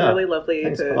 This was really lovely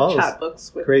to chat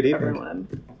books with everyone.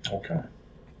 Okay.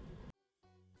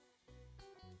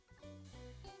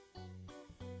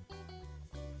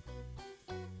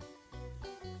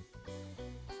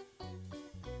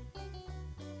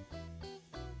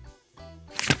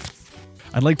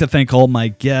 I'd like to thank all my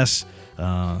guests,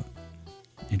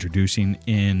 introducing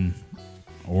in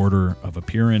order of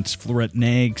appearance, Fleurette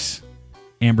Knaggs,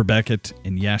 Amber Beckett,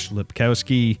 and Jas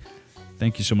Lipkowski.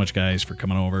 Thank you so much, guys, for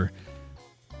coming over.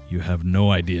 You have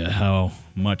no idea how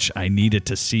much I needed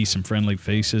to see some friendly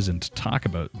faces and to talk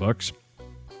about books.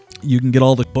 You can get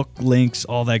all the book links,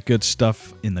 all that good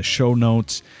stuff in the show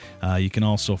notes. You can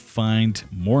also find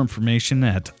more information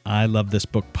at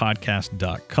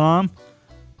ilovethisbookpodcast.com.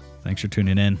 Thanks for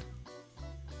tuning in.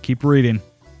 Keep reading.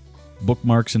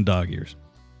 Bookmarks and dog ears.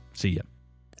 See ya.